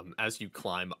 As you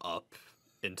climb up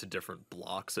into different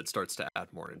blocks, it starts to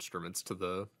add more instruments to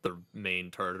the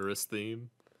main Tartarus theme.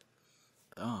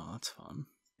 Oh, that's fun.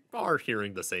 Are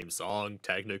hearing the same song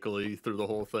technically through the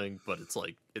whole thing, but it's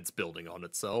like it's building on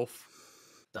itself.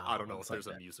 I don't know if there's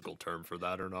a musical term for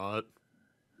that or not.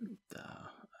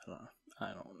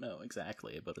 I don't know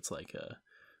exactly, but it's like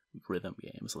rhythm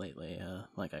games lately.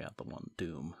 Like I got the one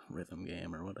Doom rhythm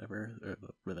game or whatever, or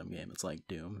the rhythm game. It's like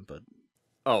Doom, but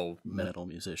metal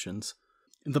musicians.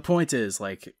 The point is,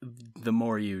 like, the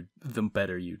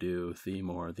better you do, the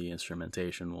more the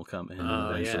instrumentation will come in.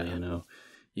 And eventually,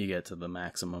 you get to the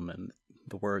maximum and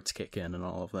the words kick in and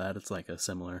all of that. It's like a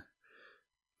similar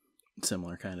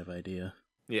kind of idea.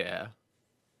 Yeah.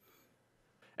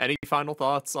 Any final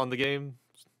thoughts on the game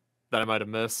that I might have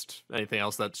missed? Anything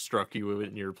else that struck you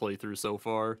in your playthrough so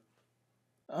far?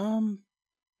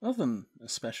 Nothing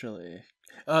especially.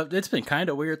 It's been kind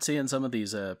of weird seeing some of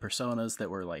these personas that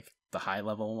were like the high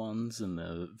level ones in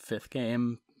the 5th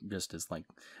game. Just as like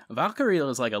Valkyrie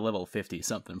was like a level 50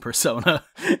 something persona,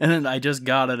 and then I just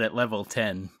got it at level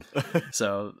 10.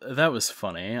 So that was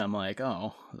funny. I'm like,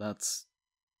 oh, that's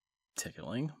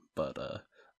tickling, but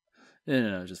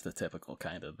just the typical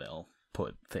kind of they'll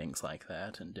put things like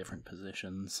that in different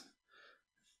positions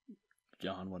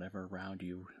on whatever round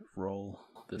you roll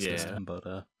the system.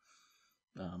 But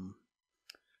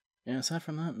yeah, aside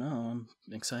from that, no, I'm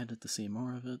excited to see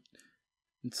more of it.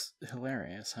 It's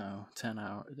hilarious how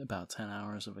about 10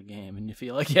 hours of a game, and you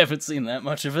feel like you haven't seen that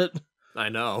much of it. I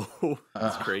know.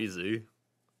 It's crazy.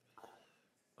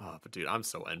 Oh, but dude, I'm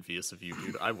so envious of you,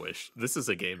 dude. This is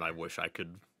a game I wish I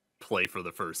could play for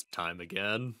the first time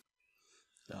again.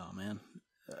 Oh, man.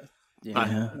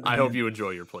 Yeah. I hope you enjoy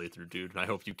your playthrough, dude, and I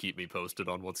hope you keep me posted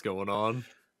on what's going on.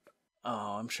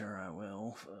 Oh, I'm sure I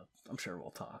will. I'm sure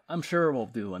we'll talk. I'm sure we'll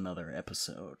do another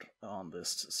episode on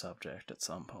this subject at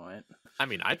some point. I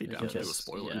mean, I'd be down to do a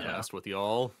spoiler cast with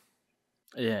y'all.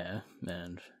 Yeah,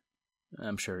 and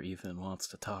I'm sure Ethan wants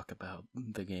to talk about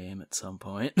the game at some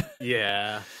point.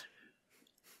 Yeah.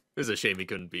 It's a shame he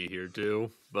couldn't be here,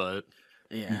 too, but,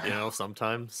 yeah, you know,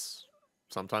 sometimes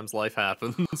life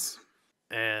happens.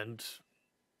 And,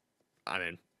 I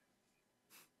mean,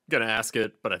 gonna ask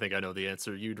it, but I think I know the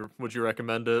answer. Would you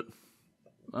recommend it?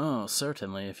 Oh,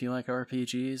 certainly. If you like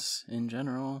RPGs in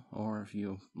general, or if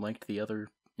you liked the other,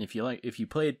 if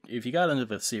you got into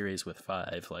the series with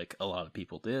 5, like a lot of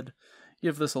people did,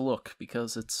 give this a look,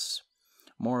 because it's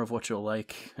more of what you'll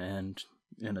like and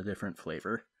in a different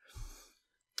flavor.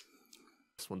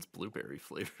 This one's blueberry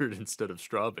flavored instead of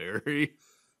strawberry.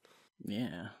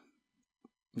 Yeah.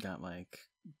 Got like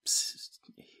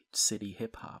city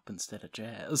hip hop instead of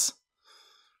jazz.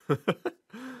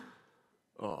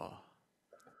 Oh.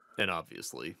 And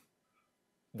obviously,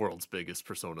 world's biggest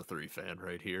Persona 3 fan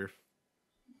right here.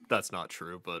 That's not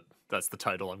true, but that's the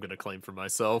title I'm going to claim for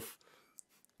myself.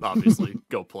 Obviously,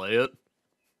 go play it.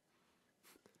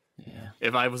 Yeah.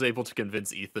 If I was able to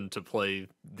convince Ethan to play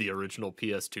the original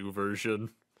PS2 version,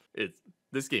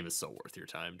 this game is so worth your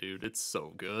time, dude. It's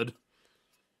so good.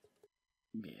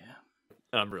 Yeah.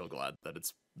 And I'm real glad that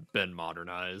it's been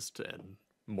modernized and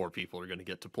more people are going to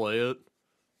get to play it.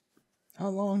 How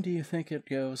long do you think it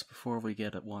goes before we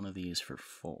get one of these for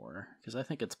 4? Because I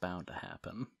think it's bound to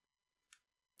happen.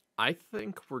 I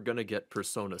think we're going to get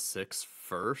Persona 6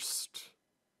 first,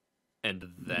 and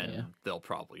then they'll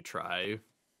probably try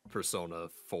Persona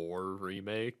 4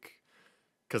 remake.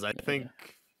 Because I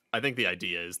think the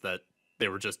idea is that they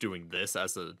were just doing this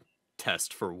as a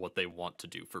test for what they want to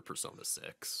do for Persona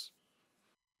 6.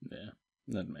 Yeah,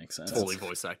 that makes sense. Fully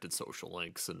voice acted social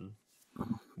links and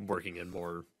working in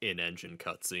more in-engine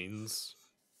cutscenes.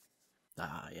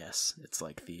 Ah, yes. It's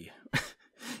like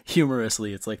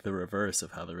humorously, it's like the reverse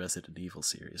of how the Resident Evil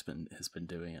series has been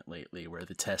doing it lately, where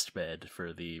the test bed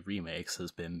for the remakes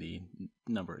has been the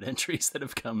numbered entries that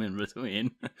have come in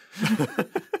between.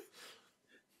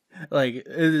 Like,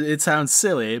 it sounds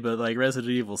silly, but like Resident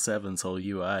Evil 7's whole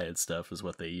UI and stuff is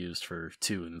what they used for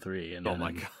 2 and 3. And oh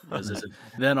my god.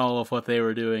 Then all of what they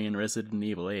were doing in Resident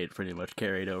Evil 8 pretty much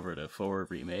carried over to 4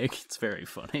 remake. It's very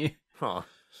funny. Huh.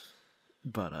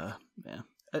 But, yeah.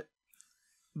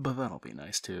 But that'll be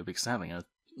nice too, because having a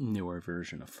newer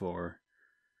version of 4,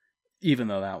 even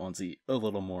though that one's a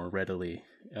little more readily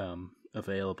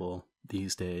available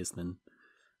these days than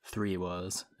 3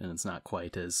 was, and it's not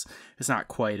quite as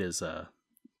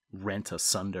rent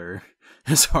asunder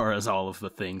as far as all of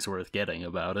the things worth getting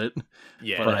about it.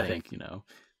 Yeah, but I think,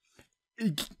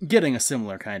 getting a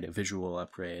similar kind of visual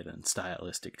upgrade and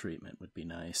stylistic treatment would be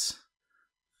nice,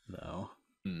 though.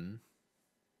 Mm.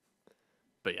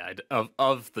 But yeah,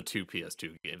 of the 2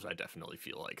 PS2 games, I definitely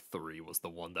feel like 3 was the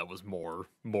one that was more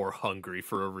hungry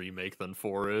for a remake than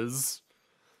 4 is.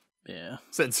 Yeah.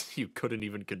 Since you couldn't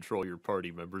even control your party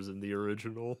members in the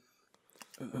original.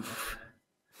 Oof.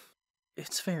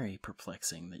 It's very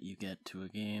perplexing that you get to a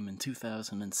game in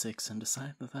 2006 and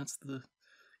decide that that's the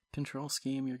control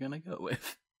scheme you're gonna go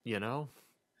with. You know?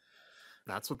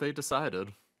 That's what they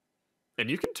decided.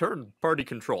 And you can turn party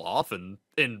control off in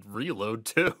Reload,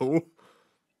 too.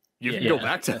 You can go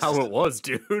back to how it was,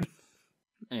 dude.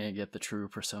 And get the true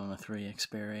Persona 3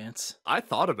 experience. I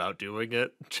thought about doing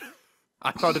it.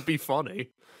 I thought it'd be funny.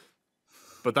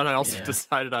 But then I also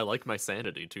decided I like my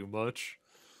sanity too much.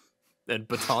 And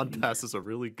Baton Pass is a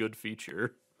really good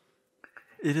feature.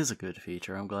 It is a good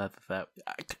feature. I'm glad that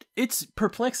it's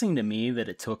perplexing to me that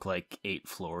it took like 8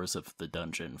 floors of the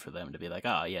dungeon for them to be like,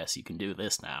 oh, yes, you can do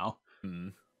this now.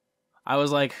 Mm. I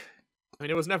was like... I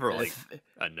mean, it was never like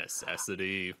a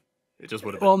necessity. It just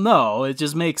would have Well, no, it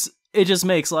just makes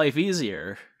life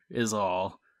easier, is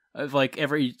all. Like,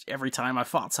 every time I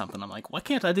fought something, I'm like, why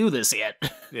can't I do this yet?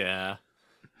 Yeah.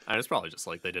 And it's probably just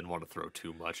like they didn't want to throw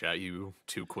too much at you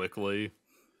too quickly.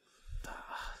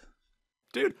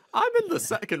 Dude, I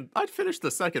finished the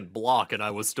second block and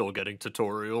I was still getting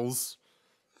tutorials.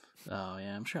 Oh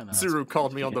yeah, I'm sure that's. Zuru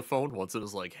called me on the phone once and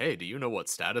was like, "Hey, do you know what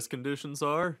status conditions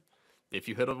are? If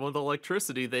you hit them with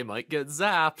electricity, they might get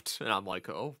zapped." And I'm like,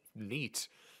 "Oh, neat.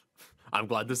 I'm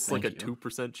glad this is like a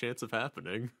 2% chance of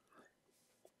happening."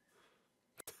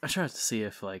 I tried to see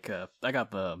if I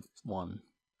got the one.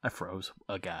 I froze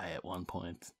a guy at one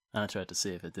point, and I tried to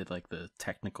see if it did like the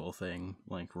technical thing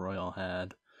like Royal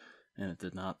had, and it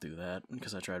did not do that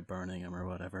because I tried burning him or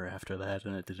whatever after that,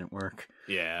 and it didn't work.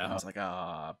 Yeah. And I was like,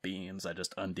 beams! I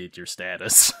just undid your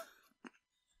status.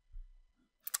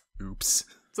 Oops.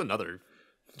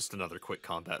 It's just another quick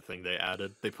combat thing they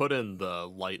added. They put in the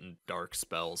light and dark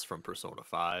spells from Persona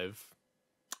 5.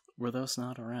 Were those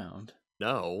not around?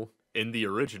 No, in the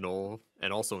original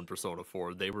and also in Persona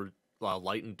 4, they were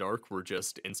light and dark were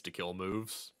just insta-kill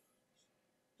moves.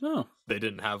 Oh. They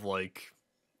didn't have like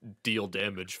deal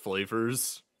damage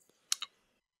flavors.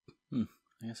 I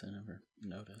guess I never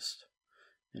noticed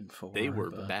in 4. They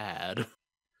were bad.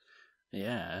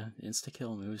 Yeah,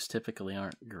 insta-kill moves typically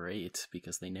aren't great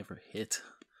because they never hit.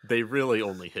 They really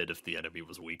only hit if the enemy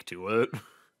was weak to it.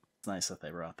 It's nice that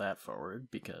they brought that forward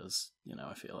because,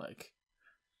 I feel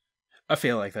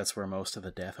like that's where most of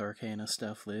the Death Arcana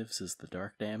stuff lives, is the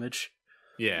dark damage.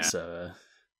 Yeah. So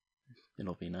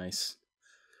it'll be nice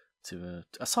to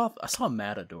I saw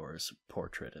Matador's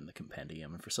portrait in the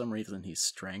compendium, and for some reason he's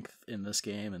strength in this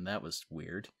game, and that was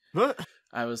weird. What?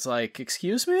 I was like,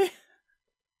 "Excuse me?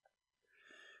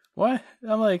 What?"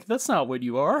 I'm like, "That's not what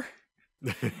you are.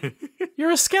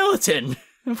 You're a skeleton.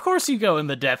 Of course you go in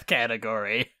the death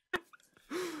category."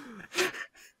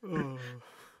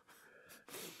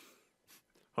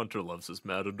 Hunter loves his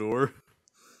Matador.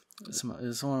 It's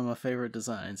one of my favorite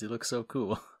designs. He looks so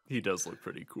cool. He does look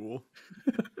pretty cool.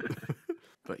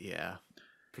 But yeah,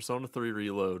 Persona 3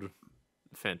 Reload,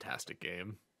 fantastic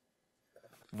game.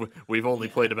 We've only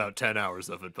played about 10 hours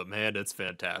of it, but man, it's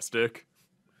fantastic.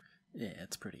 Yeah,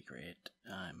 it's pretty great.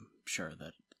 I'm sure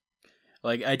that...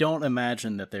 I don't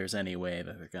imagine that there's any way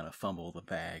that they're gonna fumble the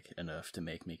bag enough to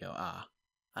make me go,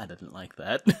 I didn't like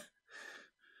that.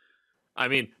 I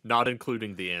mean, not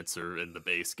including the answer in the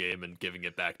base game and giving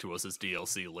it back to us as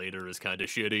DLC later is kind of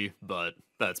shitty, but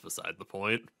that's beside the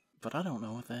point. But I don't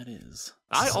know what that is.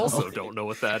 I also don't know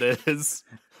what that is.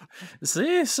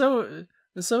 See? So it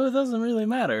doesn't really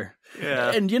matter.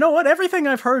 Yeah. And you know what? Everything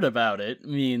I've heard about it, I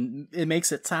mean, it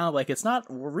makes it sound like it's not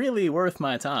really worth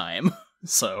my time.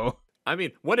 So... I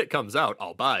mean, when it comes out,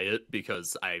 I'll buy it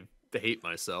because I hate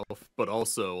myself, but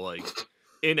also,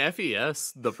 in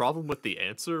FES, the problem with the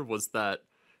answer was that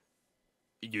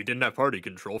you didn't have party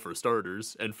control for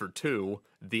starters, and for 2,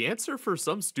 the answer for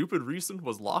some stupid reason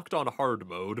was locked on hard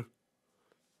mode.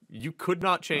 You could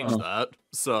not change that,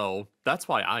 so that's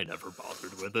why I never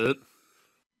bothered with it.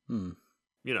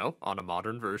 On a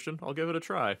modern version, I'll give it a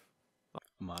try. A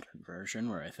modern version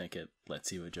where I think it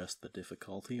lets you adjust the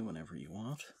difficulty whenever you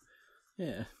want.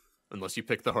 Yeah. Unless you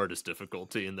pick the hardest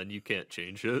difficulty, and then you can't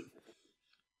change it.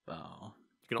 Oh.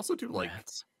 You can also do,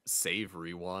 save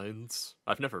rewinds.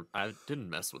 I didn't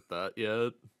mess with that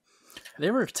yet.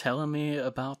 They were telling me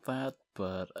about that,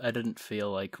 but I didn't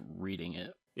feel like reading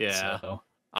it. Yeah. So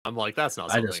I'm like, that's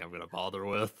not something I'm going to bother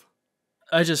with.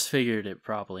 I just figured it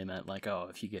probably meant,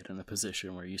 if you get in a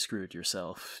position where you screwed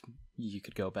yourself, you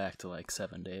could go back to,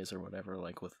 7 days or whatever,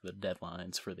 with the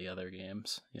deadlines for the other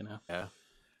games, Yeah.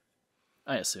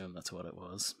 I assume that's what it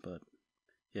was, but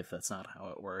if that's not how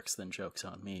it works, then joke's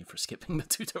on me for skipping the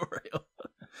tutorial.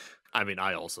 I mean,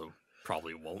 I also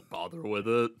probably won't bother with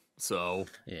it, so...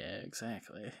 Yeah,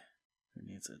 exactly.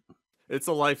 Who needs it? It's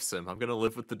a life sim. I'm gonna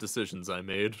live with the decisions I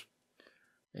made.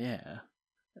 Yeah.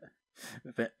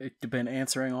 I've been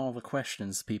answering all the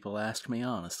questions people ask me,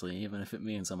 honestly, even if it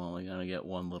means I'm only gonna get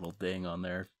one little ding on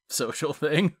their social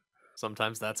thing.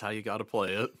 Sometimes that's how you gotta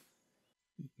play it.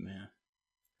 Yeah.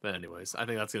 But anyways, I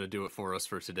think that's going to do it for us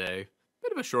for today.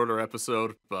 Bit of a shorter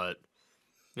episode, but,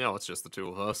 it's just the two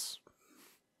of us.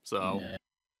 So,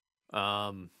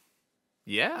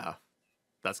 yeah,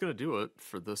 that's going to do it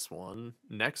for this one.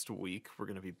 Next week, we're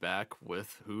going to be back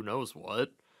with who knows what.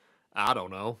 I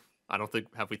don't know.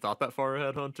 Have we thought that far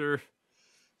ahead, Hunter?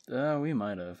 We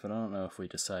might have, but I don't know if we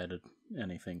decided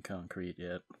anything concrete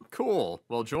yet. Cool.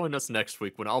 Well, join us next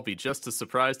week when I'll be just as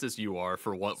surprised as you are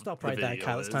for what Stop the right there, video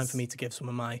Kyle. is. It's time for me to give some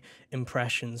of my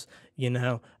impressions.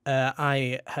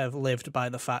 I have lived by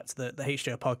the fact that the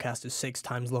HGO podcast is 6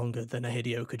 times longer than a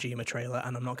Hideo Kojima trailer,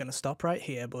 and I'm not going to stop right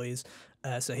here, boys.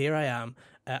 So here I am.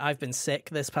 I've been sick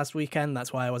this past weekend.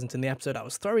 That's why I wasn't in the episode. I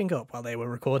was throwing up while they were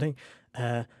recording.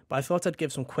 But I thought I'd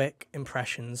give some quick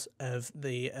impressions of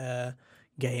the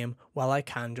game while I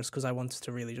can, just because I wanted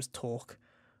to really just talk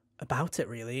about it,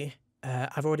 really.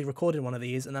 I've already recorded one of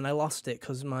these and then I lost it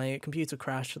because my computer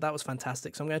crashed. So that was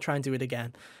fantastic. So I'm going to try and do it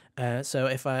again. So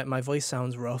if my voice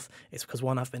sounds rough, it's because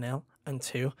one, I've been ill, and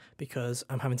two, because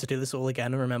I'm having to do this all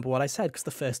again and remember what I said because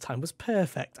the first time was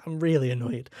perfect. I'm really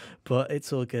annoyed, but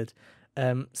it's all good.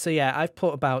 So yeah, I've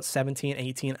put about 17,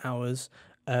 18 hours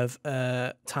of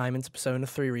time into Persona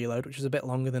 3 Reload, which is a bit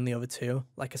longer than the other two.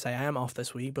 Like I say, I am off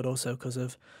this week, but also because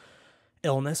of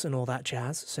illness and all that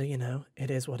jazz. So, you know, it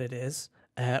is what it is.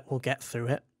 We'll get through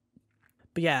it.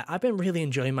 But yeah, I've been really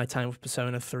enjoying my time with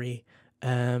Persona 3.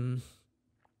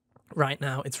 Right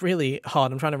now, it's really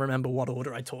hard. I'm trying to remember what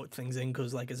order I taught things in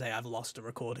because, like I say, I've lost a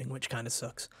recording, which kind of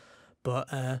sucks.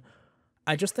 But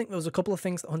I just think there was a couple of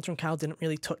things that Hunter and Cal didn't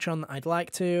really touch on that I'd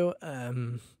like to.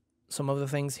 Some other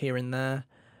things here and there.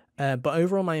 But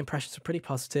overall, my impressions are pretty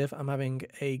positive. I'm having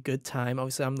a good time.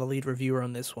 Obviously, I'm the lead reviewer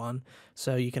on this one,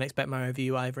 so you can expect my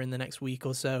review either in the next week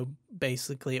or so.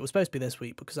 Basically, it was supposed to be this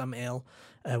week because I'm ill.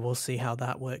 We'll see how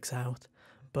that works out.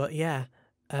 But yeah,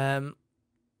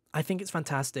 I think it's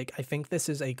fantastic. I think this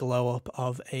is a glow-up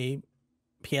of a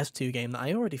PS2 game that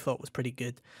I already thought was pretty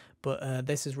good, but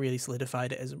this has really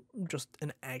solidified it as just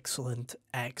an excellent,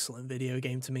 excellent video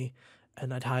game to me.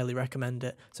 And I'd highly recommend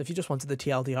it. So if you just wanted the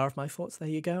TLDR of my thoughts, there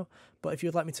you go. But if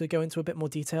you'd like me to go into a bit more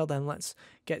detail, then let's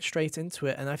get straight into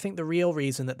it. And I think the real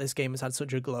reason that this game has had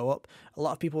such a glow up, a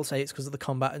lot of people say it's because of the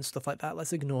combat and stuff like that.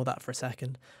 Let's ignore that for a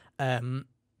second.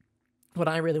 What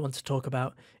I really want to talk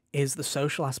about is the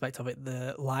social aspect of it.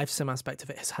 The live sim aspect of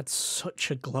it has had such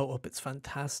a glow up. It's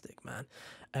fantastic, man.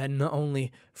 And not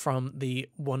only from the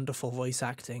wonderful voice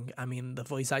acting. I mean, the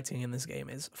voice acting in this game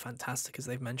is fantastic, as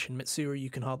they've mentioned. Mitsuru, you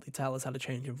can hardly tell, has had a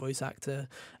change in voice actor.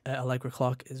 Allegra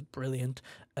Clark is brilliant.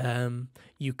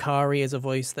 Yukari is a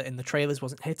voice that in the trailers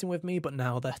wasn't hitting with me, but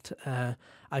now that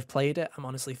I've played it, I'm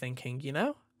honestly thinking, you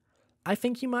know, I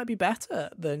think you might be better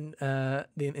than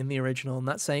in the original, and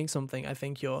that's saying something. I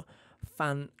think you're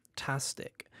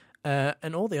fantastic.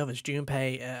 And all the others,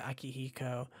 Junpei,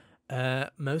 Akihiko,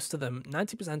 most of them,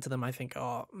 90% of them, I think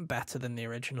are better than the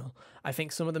original. I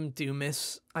think some of them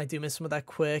I do miss some of their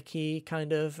quirky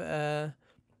kind of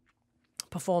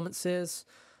performances.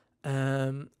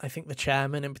 I think the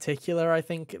chairman in particular, I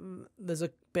think there's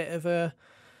a bit of a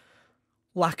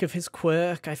lack of his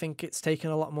quirk. I think it's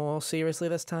taken a lot more seriously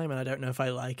this time, and I don't know if I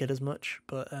like it as much,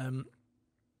 but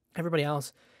everybody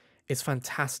else is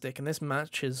fantastic, and this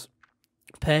matches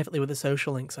perfectly with the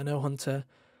social links. I know Hunter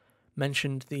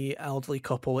mentioned the elderly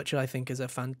couple, which I think is a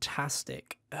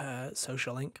fantastic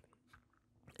social link.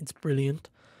 It's brilliant,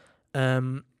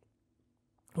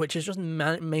 which is just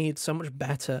made so much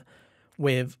better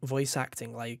with voice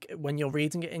acting. Like, when you're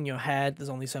reading it in your head, there's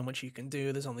only so much you can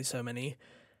do. There's only so many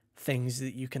things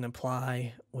that you can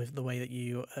apply with the way that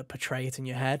you portray it in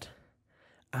your head.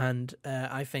 And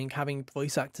I think having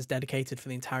voice actors dedicated for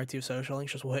the entirety of social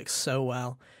links just works so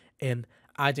well in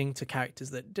adding to characters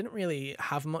that didn't really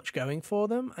have much going for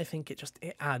them. I think it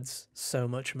adds so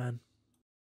much, man.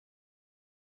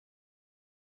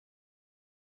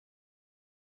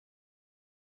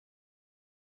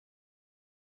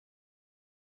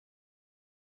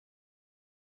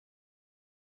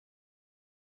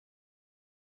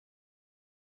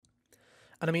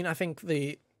 And I mean, I think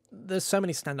there's so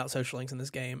many standout social links in this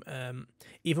game.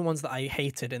 Even ones that I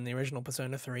hated in the original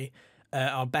Persona 3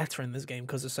 are better in this game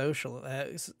because of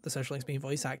the social links being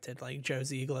voice acted, like Joe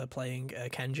Ziegler playing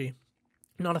Kenji.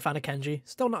 Not a fan of Kenji,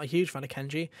 still not a huge fan of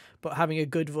Kenji, but having a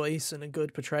good voice and a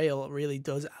good portrayal really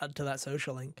does add to that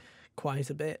social link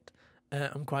quite a bit.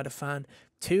 I'm quite a fan.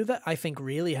 Two that I think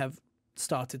really have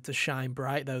started to shine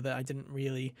bright, though, that I didn't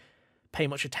really pay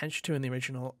much attention to in the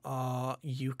original are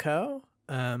Yuko.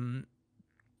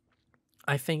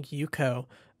 I think Yuko,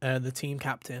 the team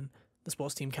captain, the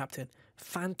sports team captain,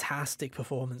 fantastic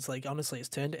performance. Like, honestly, it's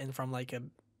turned it in from like a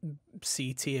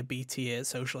C tier, B tier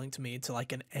social link to me to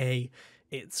like an A.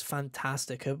 It's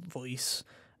fantastic. Her voice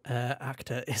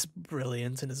actor is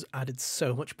brilliant and has added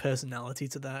so much personality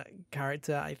to that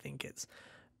character. I think it's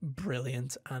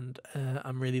brilliant, and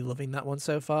I'm really loving that one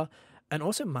so far. And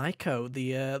also Maiko,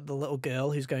 the little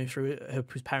girl whose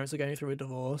parents are going through a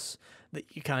divorce, that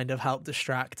you kind of help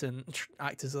distract and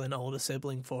act as an older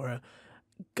sibling for her.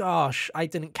 Gosh, I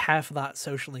didn't care for that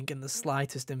social link in the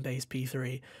slightest in base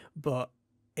P3, but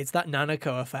it's that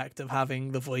Nanako effect of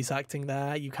having the voice acting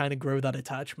there. You kind of grow that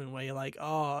attachment where you're like,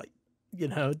 oh, you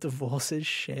know, divorce is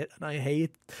shit, and I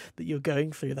hate that you're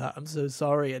going through that. I'm so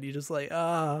sorry. And you're just like,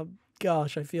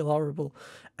 gosh, I feel horrible.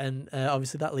 And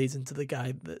obviously that leads into the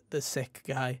guy, the sick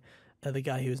guy, the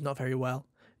guy who's not very well,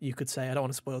 you could say. I don't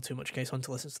want to spoil too much in case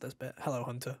Hunter listens to this bit. Hello,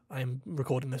 Hunter. I am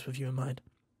recording this with you in mind.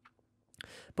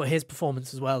 But his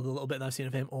performance as well, the little bit that I've seen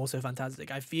of him, also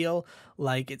fantastic. I feel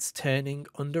like it's turning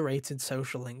underrated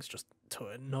social links just to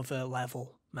another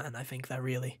level, man. I think they're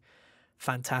really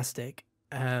fantastic.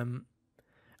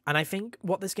 And I think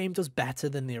what this game does better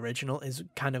than the original is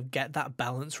kind of get that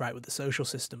balance right with the social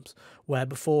systems. Where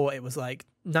before it was like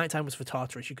nighttime was for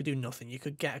Tartarus, you could do nothing. You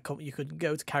could get a couple, you could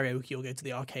go to karaoke or go to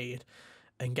the arcade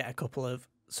and get a couple of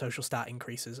social stat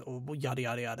increases or yada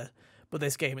yada yada. But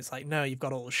this game, it's like, no, you've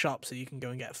got all the shops, so you can go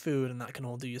and get food, and that can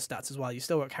all do your stats as well. You've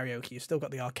still got karaoke, you've still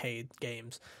got the arcade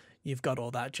games, you've got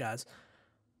all that jazz.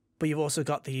 But you've also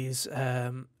got these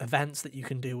events that you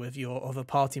can do with your other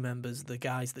party members, the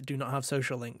guys that do not have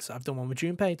social links. I've done one with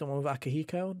Junpei, done one with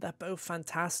Akihiko. They're both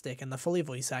fantastic, and they're fully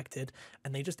voice acted,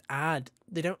 and they just add.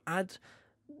 They don't add.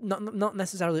 Not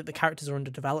necessarily that the characters are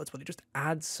underdeveloped, but it just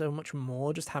adds so much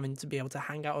more. Just having to be able to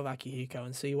hang out with Akihiko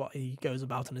and see what he goes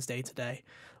about in his day-to-day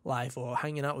life, or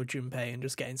hanging out with Junpei and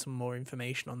just getting some more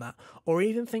information on that, or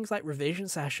even things like revision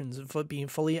sessions for being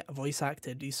fully voice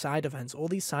acted. These side events, all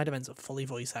these side events are fully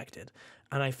voice acted,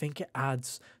 and I think it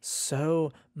adds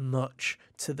so much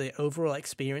to the overall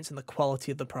experience and the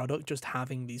quality of the product. Just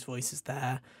having these voices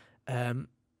there,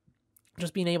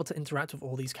 just being able to interact with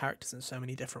all these characters in so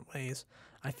many different ways,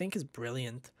 I think is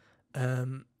brilliant.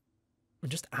 And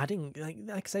just adding, like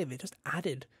I say, they just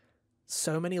added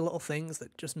so many little things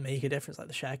that just make a difference, like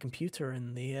the shared computer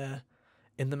in the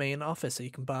main office, so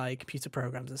you can buy computer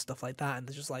programs and stuff like that. And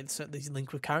there's just like these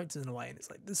link with characters in a way, and it's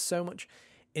like there's so much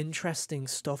interesting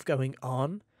stuff going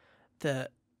on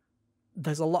that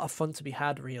there's a lot of fun to be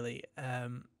had, really.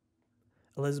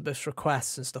 Elizabeth's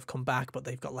requests and stuff come back, but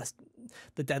they've got less.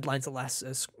 The deadlines are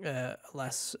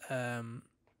less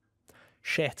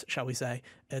shit, shall we say,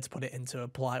 to put it into a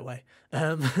polite way.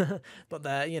 But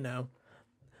they're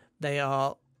they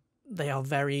are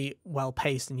very well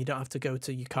paced, and you don't have to go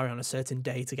to Yukari on a certain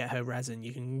day to get her resin.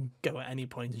 You can go at any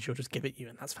point and she'll just give it you,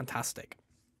 and that's fantastic.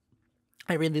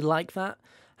 I really like that.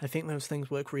 I think those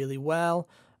things work really well.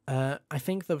 I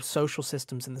think the social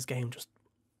systems in this game just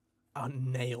are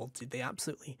nailed. They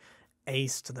absolutely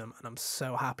aced them, and I'm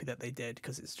so happy that they did,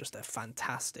 because it's just a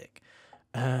fantastic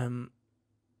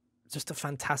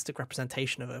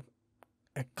representation of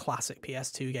a classic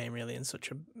PS2 game, really, in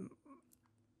such a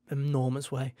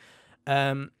enormous way.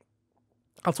 I'll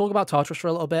talk about Tartarus for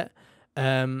a little bit.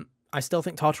 I still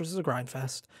think Tartarus is a grind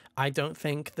fest. I don't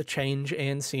think the change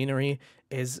in scenery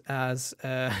is as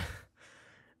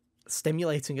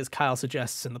stimulating as Kyle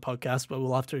suggests in the podcast, but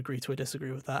we'll have to agree to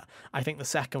disagree with that. I think the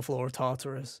second floor of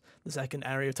Tartarus, the second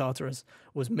area of Tartarus,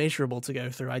 was miserable to go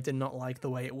through. I did not like the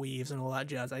way it weaves and all that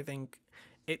jazz. I think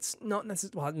it's not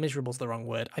necessarily, well, miserable's the wrong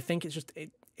word. I think it's just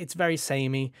it's very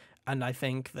samey, and I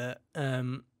think that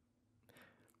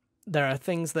there are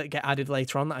things that get added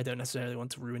later on that I don't necessarily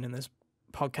want to ruin in this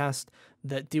podcast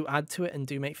that do add to it and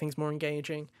do make things more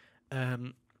engaging.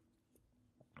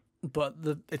 But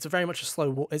it's a very much a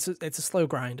slow. It's a slow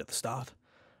grind at the start.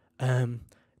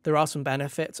 There are some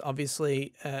benefits,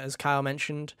 obviously, as Kyle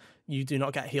mentioned. You do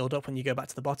not get healed up when you go back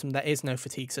to the bottom. There is no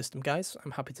fatigue system, guys.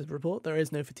 I'm happy to report there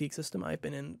is no fatigue system. I've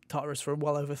been in Tartarus for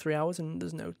well over 3 hours, and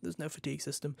there's no fatigue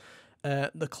system.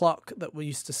 The clock that we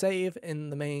used to save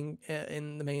in the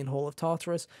main hall of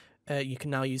Tartarus, you can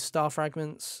now use star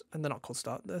fragments, and they're not called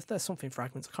star. There's something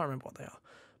fragments. I can't remember what they are.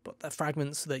 But they're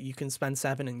fragments that you can spend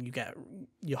 7 and you get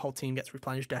your whole team gets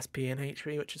replenished SP and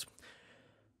HP, which is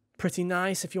pretty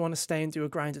nice if you want to stay and do a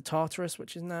grind at Tartarus,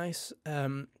 which is nice.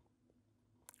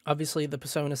 Obviously, the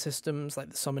Persona systems,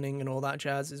 like the summoning and all that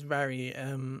jazz, is very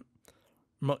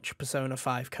much Persona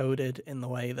 5 coded in the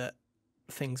way that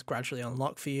things gradually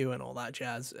unlock for you and all that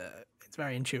jazz. It's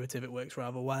very intuitive. It works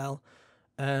rather well.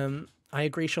 I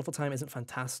agree shuffle time isn't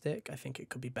fantastic. I think it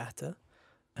could be better.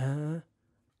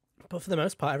 But for the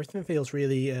most part, everything feels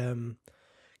really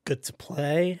good to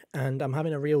play, and I'm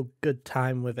having a real good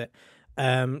time with it.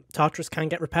 Tartarus can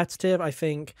get repetitive. I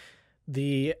think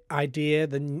the idea,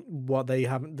 what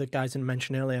the guys didn't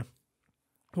mention earlier,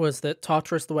 was that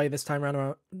Tartarus, the way this time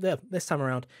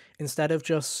around, instead of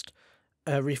just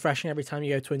refreshing every time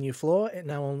you go to a new floor, it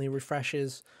now only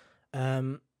refreshes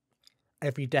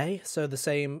every day. So the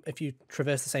same, if you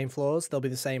traverse the same floors, they'll be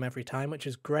the same every time, which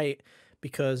is great,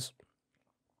 because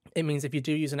it means if you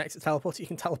do use an exit teleport, you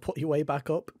can teleport your way back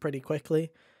up pretty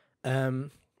quickly.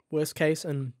 Worst case,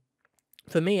 and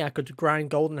for me, I could grind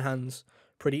Golden Hands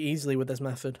pretty easily with this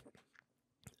method,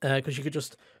 because you could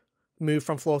just move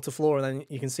from floor to floor, and then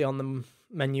you can see on the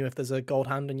menu if there's a gold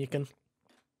hand, and you can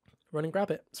run and grab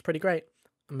it. It's pretty great.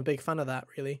 I'm a big fan of that,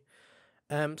 really.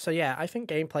 So yeah, I think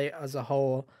gameplay as a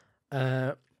whole,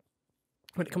 when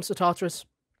it comes to Tartarus,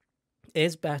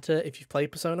 is better if you've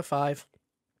played Persona 5.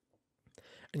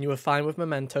 and you were fine with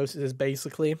Mementos, it is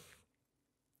basically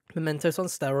Mementos on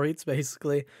steroids,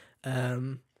 basically.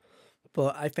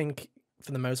 But I think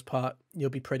for the most part, you'll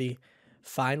be pretty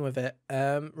fine with it.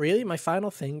 Really, my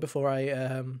final thing before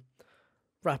I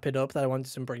wrap it up that I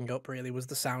wanted to bring up really was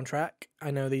the soundtrack. I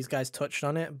know these guys touched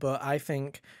on it, but I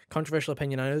think, controversial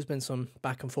opinion, I know there's been some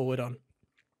back and forward on,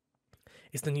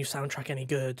 is the new soundtrack any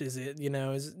good? Is it,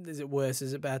 is it worse?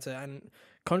 Is it better? And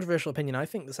controversial opinion, I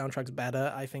think the soundtrack's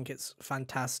better. I think it's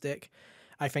fantastic.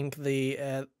 I think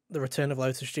the return of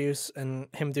Lotus Juice and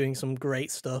him doing some great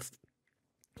stuff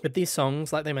with these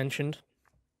songs, like they mentioned,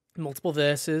 multiple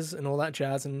verses and all that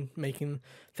jazz and making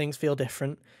things feel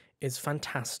different, is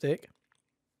fantastic.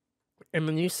 And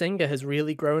the new singer has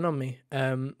really grown on me.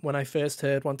 When I first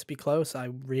heard Want to Be Close, I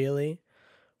really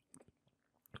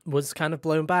was kind of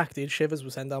blown back. Dude, shivers were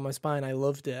sent down my spine. I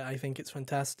loved it. I think it's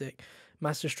fantastic.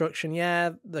 Mass Destruction,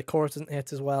 yeah, the chorus doesn't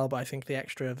hit as well, but I think the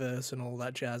extra verse and all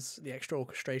that jazz, the extra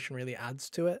orchestration really adds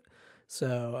to it.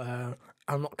 So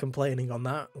I'm not complaining on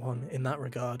that one in that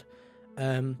regard.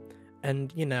 And,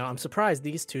 I'm surprised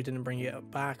these two didn't bring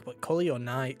it back, but Color Your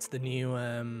Night, the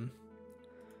new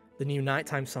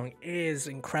Nighttime song, is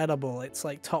incredible. It's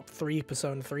like top 3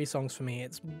 Persona 3 songs for me.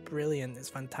 It's brilliant. It's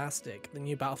fantastic. The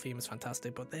new battle theme is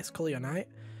fantastic, but this Color Your Night,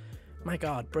 my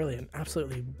god, brilliant.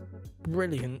 Absolutely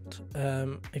brilliant.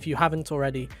 If you haven't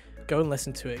already, go and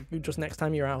listen to it. Just next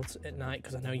time you're out at night,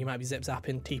 because I know you might be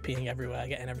zip-zapping, TPing everywhere,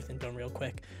 getting everything done real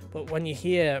quick. But when you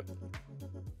hear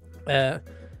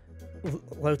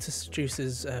Lotus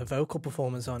Juice's vocal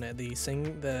performance on it,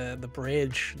 the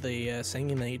bridge, the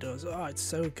singing that he does, oh, it's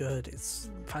so good. It's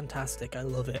fantastic. I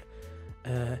love it.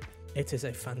 It is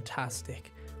a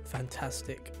fantastic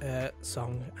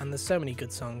song, and there's so many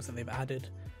good songs that they've added.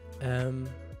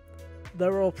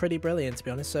 They're all pretty brilliant, to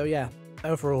be honest. So yeah,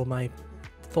 overall my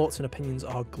thoughts and opinions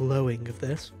are glowing of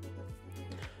this.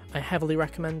 I heavily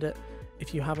recommend it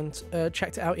if you haven't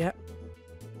checked it out yet.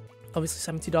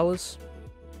 Obviously $70.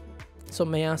 Some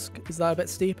may ask, is that a bit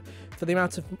steep? For the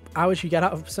amount of hours you get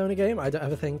out of a Persona game, I don't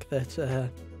ever think that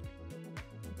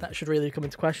that should really come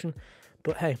into question.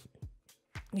 But hey,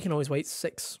 you can always wait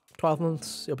 6-12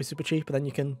 months, it'll be super cheap, and then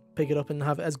you can pick it up and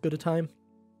have as good a time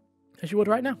as you would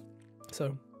right now.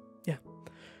 So yeah,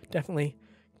 definitely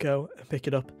go and pick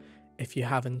it up if you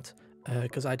haven't,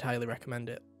 because I'd highly recommend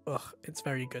it. Ugh, it's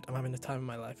very good. I'm having the time of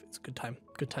my life. It's a good time.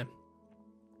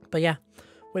 But yeah,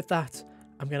 with that,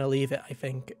 I'm going to leave it, I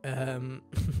think.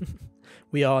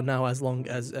 We are now as long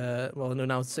as,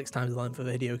 now it's 6 times the length of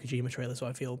the Hideo Kojima trailer, so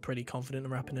I feel pretty confident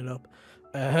in wrapping it up.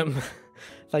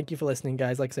 Thank you for listening,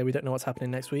 guys. Like I say, we don't know what's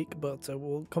happening next week, but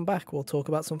we'll come back. We'll talk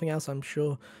about something else, I'm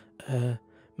sure.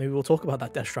 Maybe we'll talk about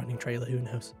that Death Stranding trailer. Who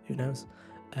knows?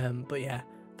 But yeah,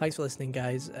 thanks for listening,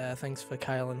 guys. Thanks for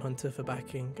Kyle and Hunter for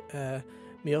backing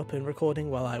me up in recording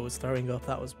while I was throwing up.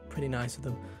 That was pretty nice of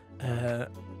them.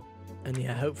 And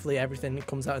yeah, hopefully everything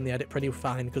comes out in the edit pretty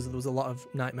fine, because there was a lot of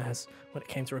nightmares when it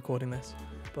came to recording this.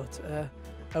 But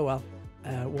oh well,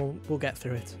 we'll get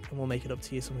through it, and we'll make it up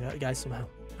to you guys somehow,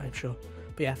 I'm sure.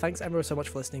 But yeah, thanks everyone so much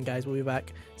for listening, guys. We'll be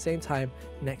back same time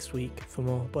next week for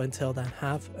more. But until then,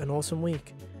 have an awesome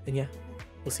week, and yeah,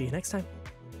 we'll see you next time.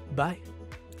 Bye.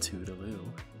 Toodaloo.